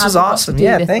so glad this is awesome.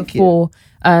 Yeah, thank you.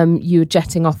 You were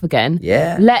jetting off again.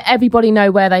 Yeah. Let everybody know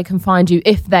where they can fiend you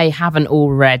if they haven't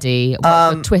already.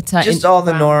 Twitter, just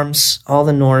Instagram. all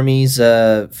the normies.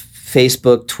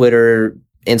 Facebook, Twitter,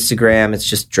 Instagram. It's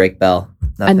just Drake Bell.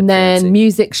 And then fancy.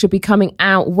 Music should be coming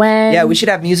out when? Yeah, we should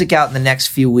have music out in the next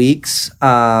few weeks.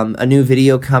 A new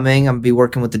video coming. I'm gonna be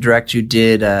working with the director who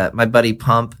did my buddy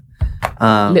Pump.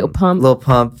 Lil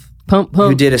Pump. Pump.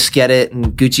 Who did a Sked-It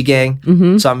and Gucci Gang.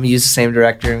 Mm-hmm. So I'm going to use the same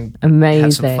director and amazing.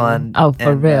 Have some fun. Oh,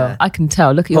 for real. I can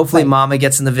tell. Look at your hopefully face. Mama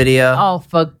gets in the video. Oh,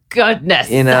 for goodness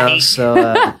sake. So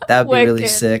that would be really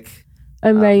sick.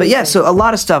 Amazing. But yeah, so a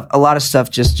lot of stuff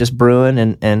just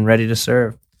brewing and ready to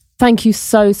serve. Thank you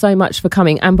so much for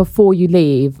coming. And before you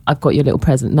leave, I've got your little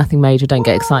present. Nothing major. Don't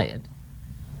get excited.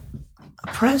 A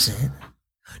present?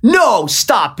 No,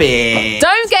 stop it.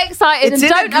 Don't get excited and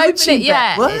don't open it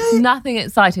yet. What? It's nothing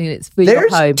exciting. It's for your home.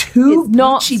 There's two it's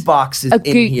not Gucci boxes a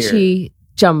in here. Gucci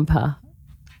jumper.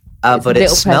 But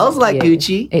it smells like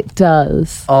Gucci. It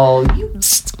does. Oh, you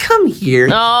come here.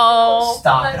 Oh,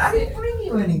 stop it. I didn't bring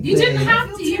you anything. You didn't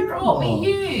have to. You brought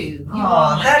me you.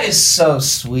 Oh, that is so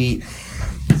sweet.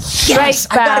 Yes,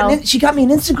 she got me an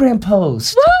Instagram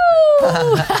post.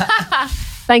 Woo!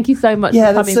 Thank you so much for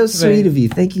coming that's so sweet of you.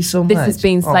 Thank you so much. This has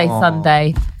been Slay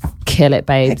Sunday. Kill it,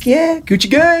 babe. Heck yeah. Gucci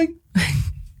gang.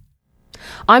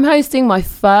 I'm hosting my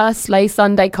first Slay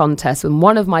Sunday contest, and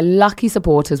one of my lucky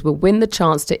supporters will win the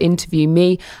chance to interview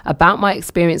me about my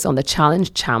experience on the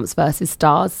challenge Champs vs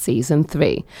Stars Season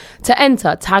 3. To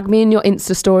enter, tag me in your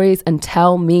Insta stories and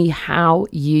tell me how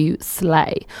you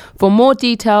slay. For more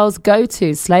details, go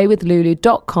to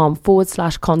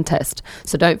slaywithlulu.com/contest.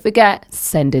 So don't forget,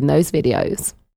 send in those videos.